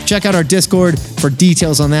believe it. Check out our Discord for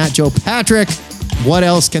details on that. Joe Patrick, what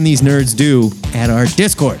else can these nerds do at our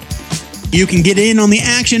Discord? You can get in on the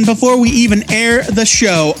action before we even air the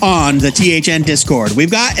show on the THN Discord. We've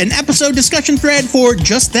got an episode discussion thread for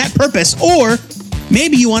just that purpose, or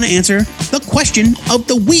maybe you want to answer the question of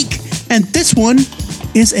the week. And this one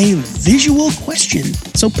is a visual question,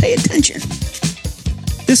 so pay attention.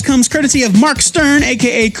 This comes courtesy of Mark Stern,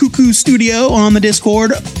 aka Cuckoo Studio, on the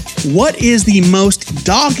Discord. What is the most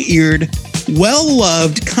dog-eared,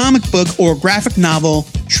 well-loved comic book or graphic novel,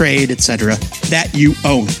 trade, etc. that you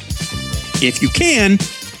own? If you can,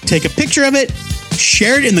 take a picture of it,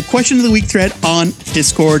 share it in the question of the week thread on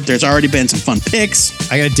Discord. There's already been some fun pics.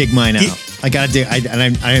 I gotta dig mine out. I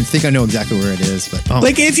think I know exactly where it is, but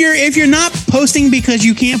like if you're not posting because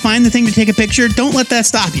you can't find the thing to take a picture, don't let that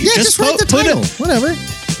stop you. Yeah, just write the title. Whatever.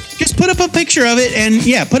 Just put up a picture of it, and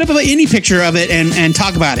put up any picture of it and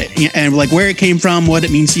talk about it, and like where it came from, what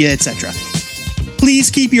it means to you, etc.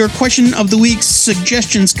 Please keep your question of the week's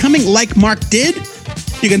suggestions coming like Mark did.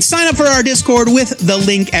 You can sign up for our Discord with the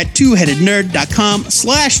link at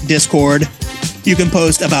twoheadednerd.com/Discord. You can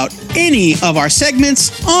post about any of our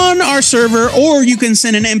segments on our server, or you can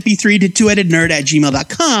send an MP3 to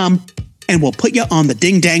twoheadednerd@gmail.com. and we'll put you on the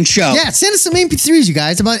Ding Dang Show. Yeah, send us some MP3s, you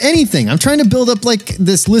guys, about anything. I'm trying to build up like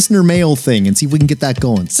this listener mail thing and see if we can get that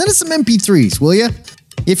going. Send us some MP3s, will you?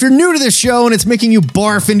 If you're new to this show and it's making you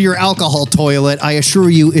barf into your alcohol toilet, I assure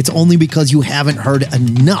you it's only because you haven't heard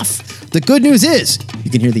enough. The good news is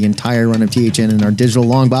you can hear the entire run of THN in our digital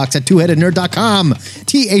long box at twoheadednerd.com.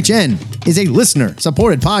 THN is a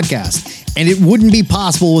listener-supported podcast, and it wouldn't be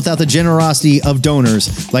possible without the generosity of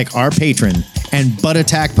donors like our patron and Butt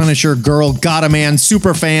Attack Punisher Girl Gotta-Man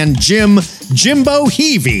superfan Jimbo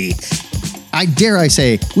Heavey. I dare I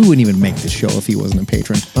say, we wouldn't even make this show if he wasn't a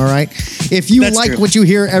patron, all right? If you like what you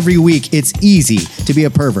hear every week, it's easy to be a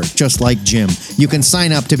pervert, just like Jim. You can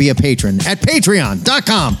sign up to be a patron at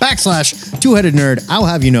patreon.com/twoheadednerd. I'll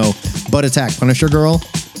have you know, Butt Attack Punisher Girl,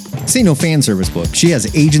 this ain't no fan service book. She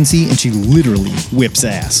has agency, and she literally whips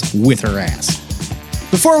ass with her ass.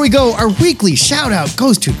 Before we go, our weekly shout-out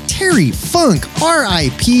goes to Terry Funk,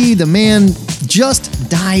 R.I.P. The man just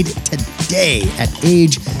died today at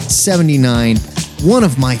age 79. One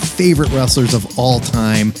of my favorite wrestlers of all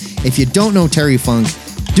time. If you don't know Terry Funk,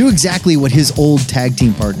 do exactly what his old tag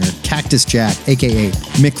team partner, Cactus Jack, a.k.a.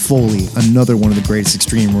 Mick Foley, another one of the greatest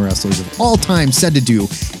Extreme wrestlers of all time, said to do,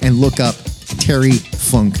 and look up Terry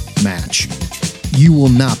Funk match. You will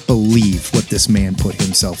not believe what this man put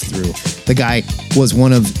himself through. The guy was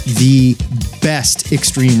one of the best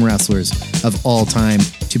Extreme wrestlers of all time.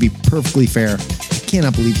 To be perfectly fair, I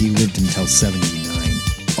cannot believe he lived until 79.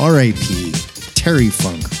 R.I.P. Terry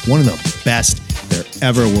Funk, one of the best there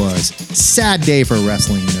ever was. Sad day for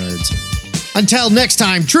wrestling nerds. Until next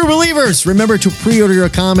time, true believers, remember to pre-order your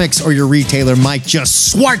comics or your retailer might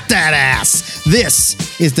just swart that ass.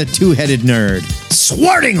 This is the Two-Headed Nerd,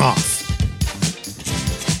 swarting off.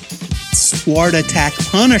 Swart Attack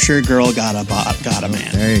Punisher girl got a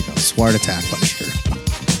man. There you go, Swart Attack Punisher.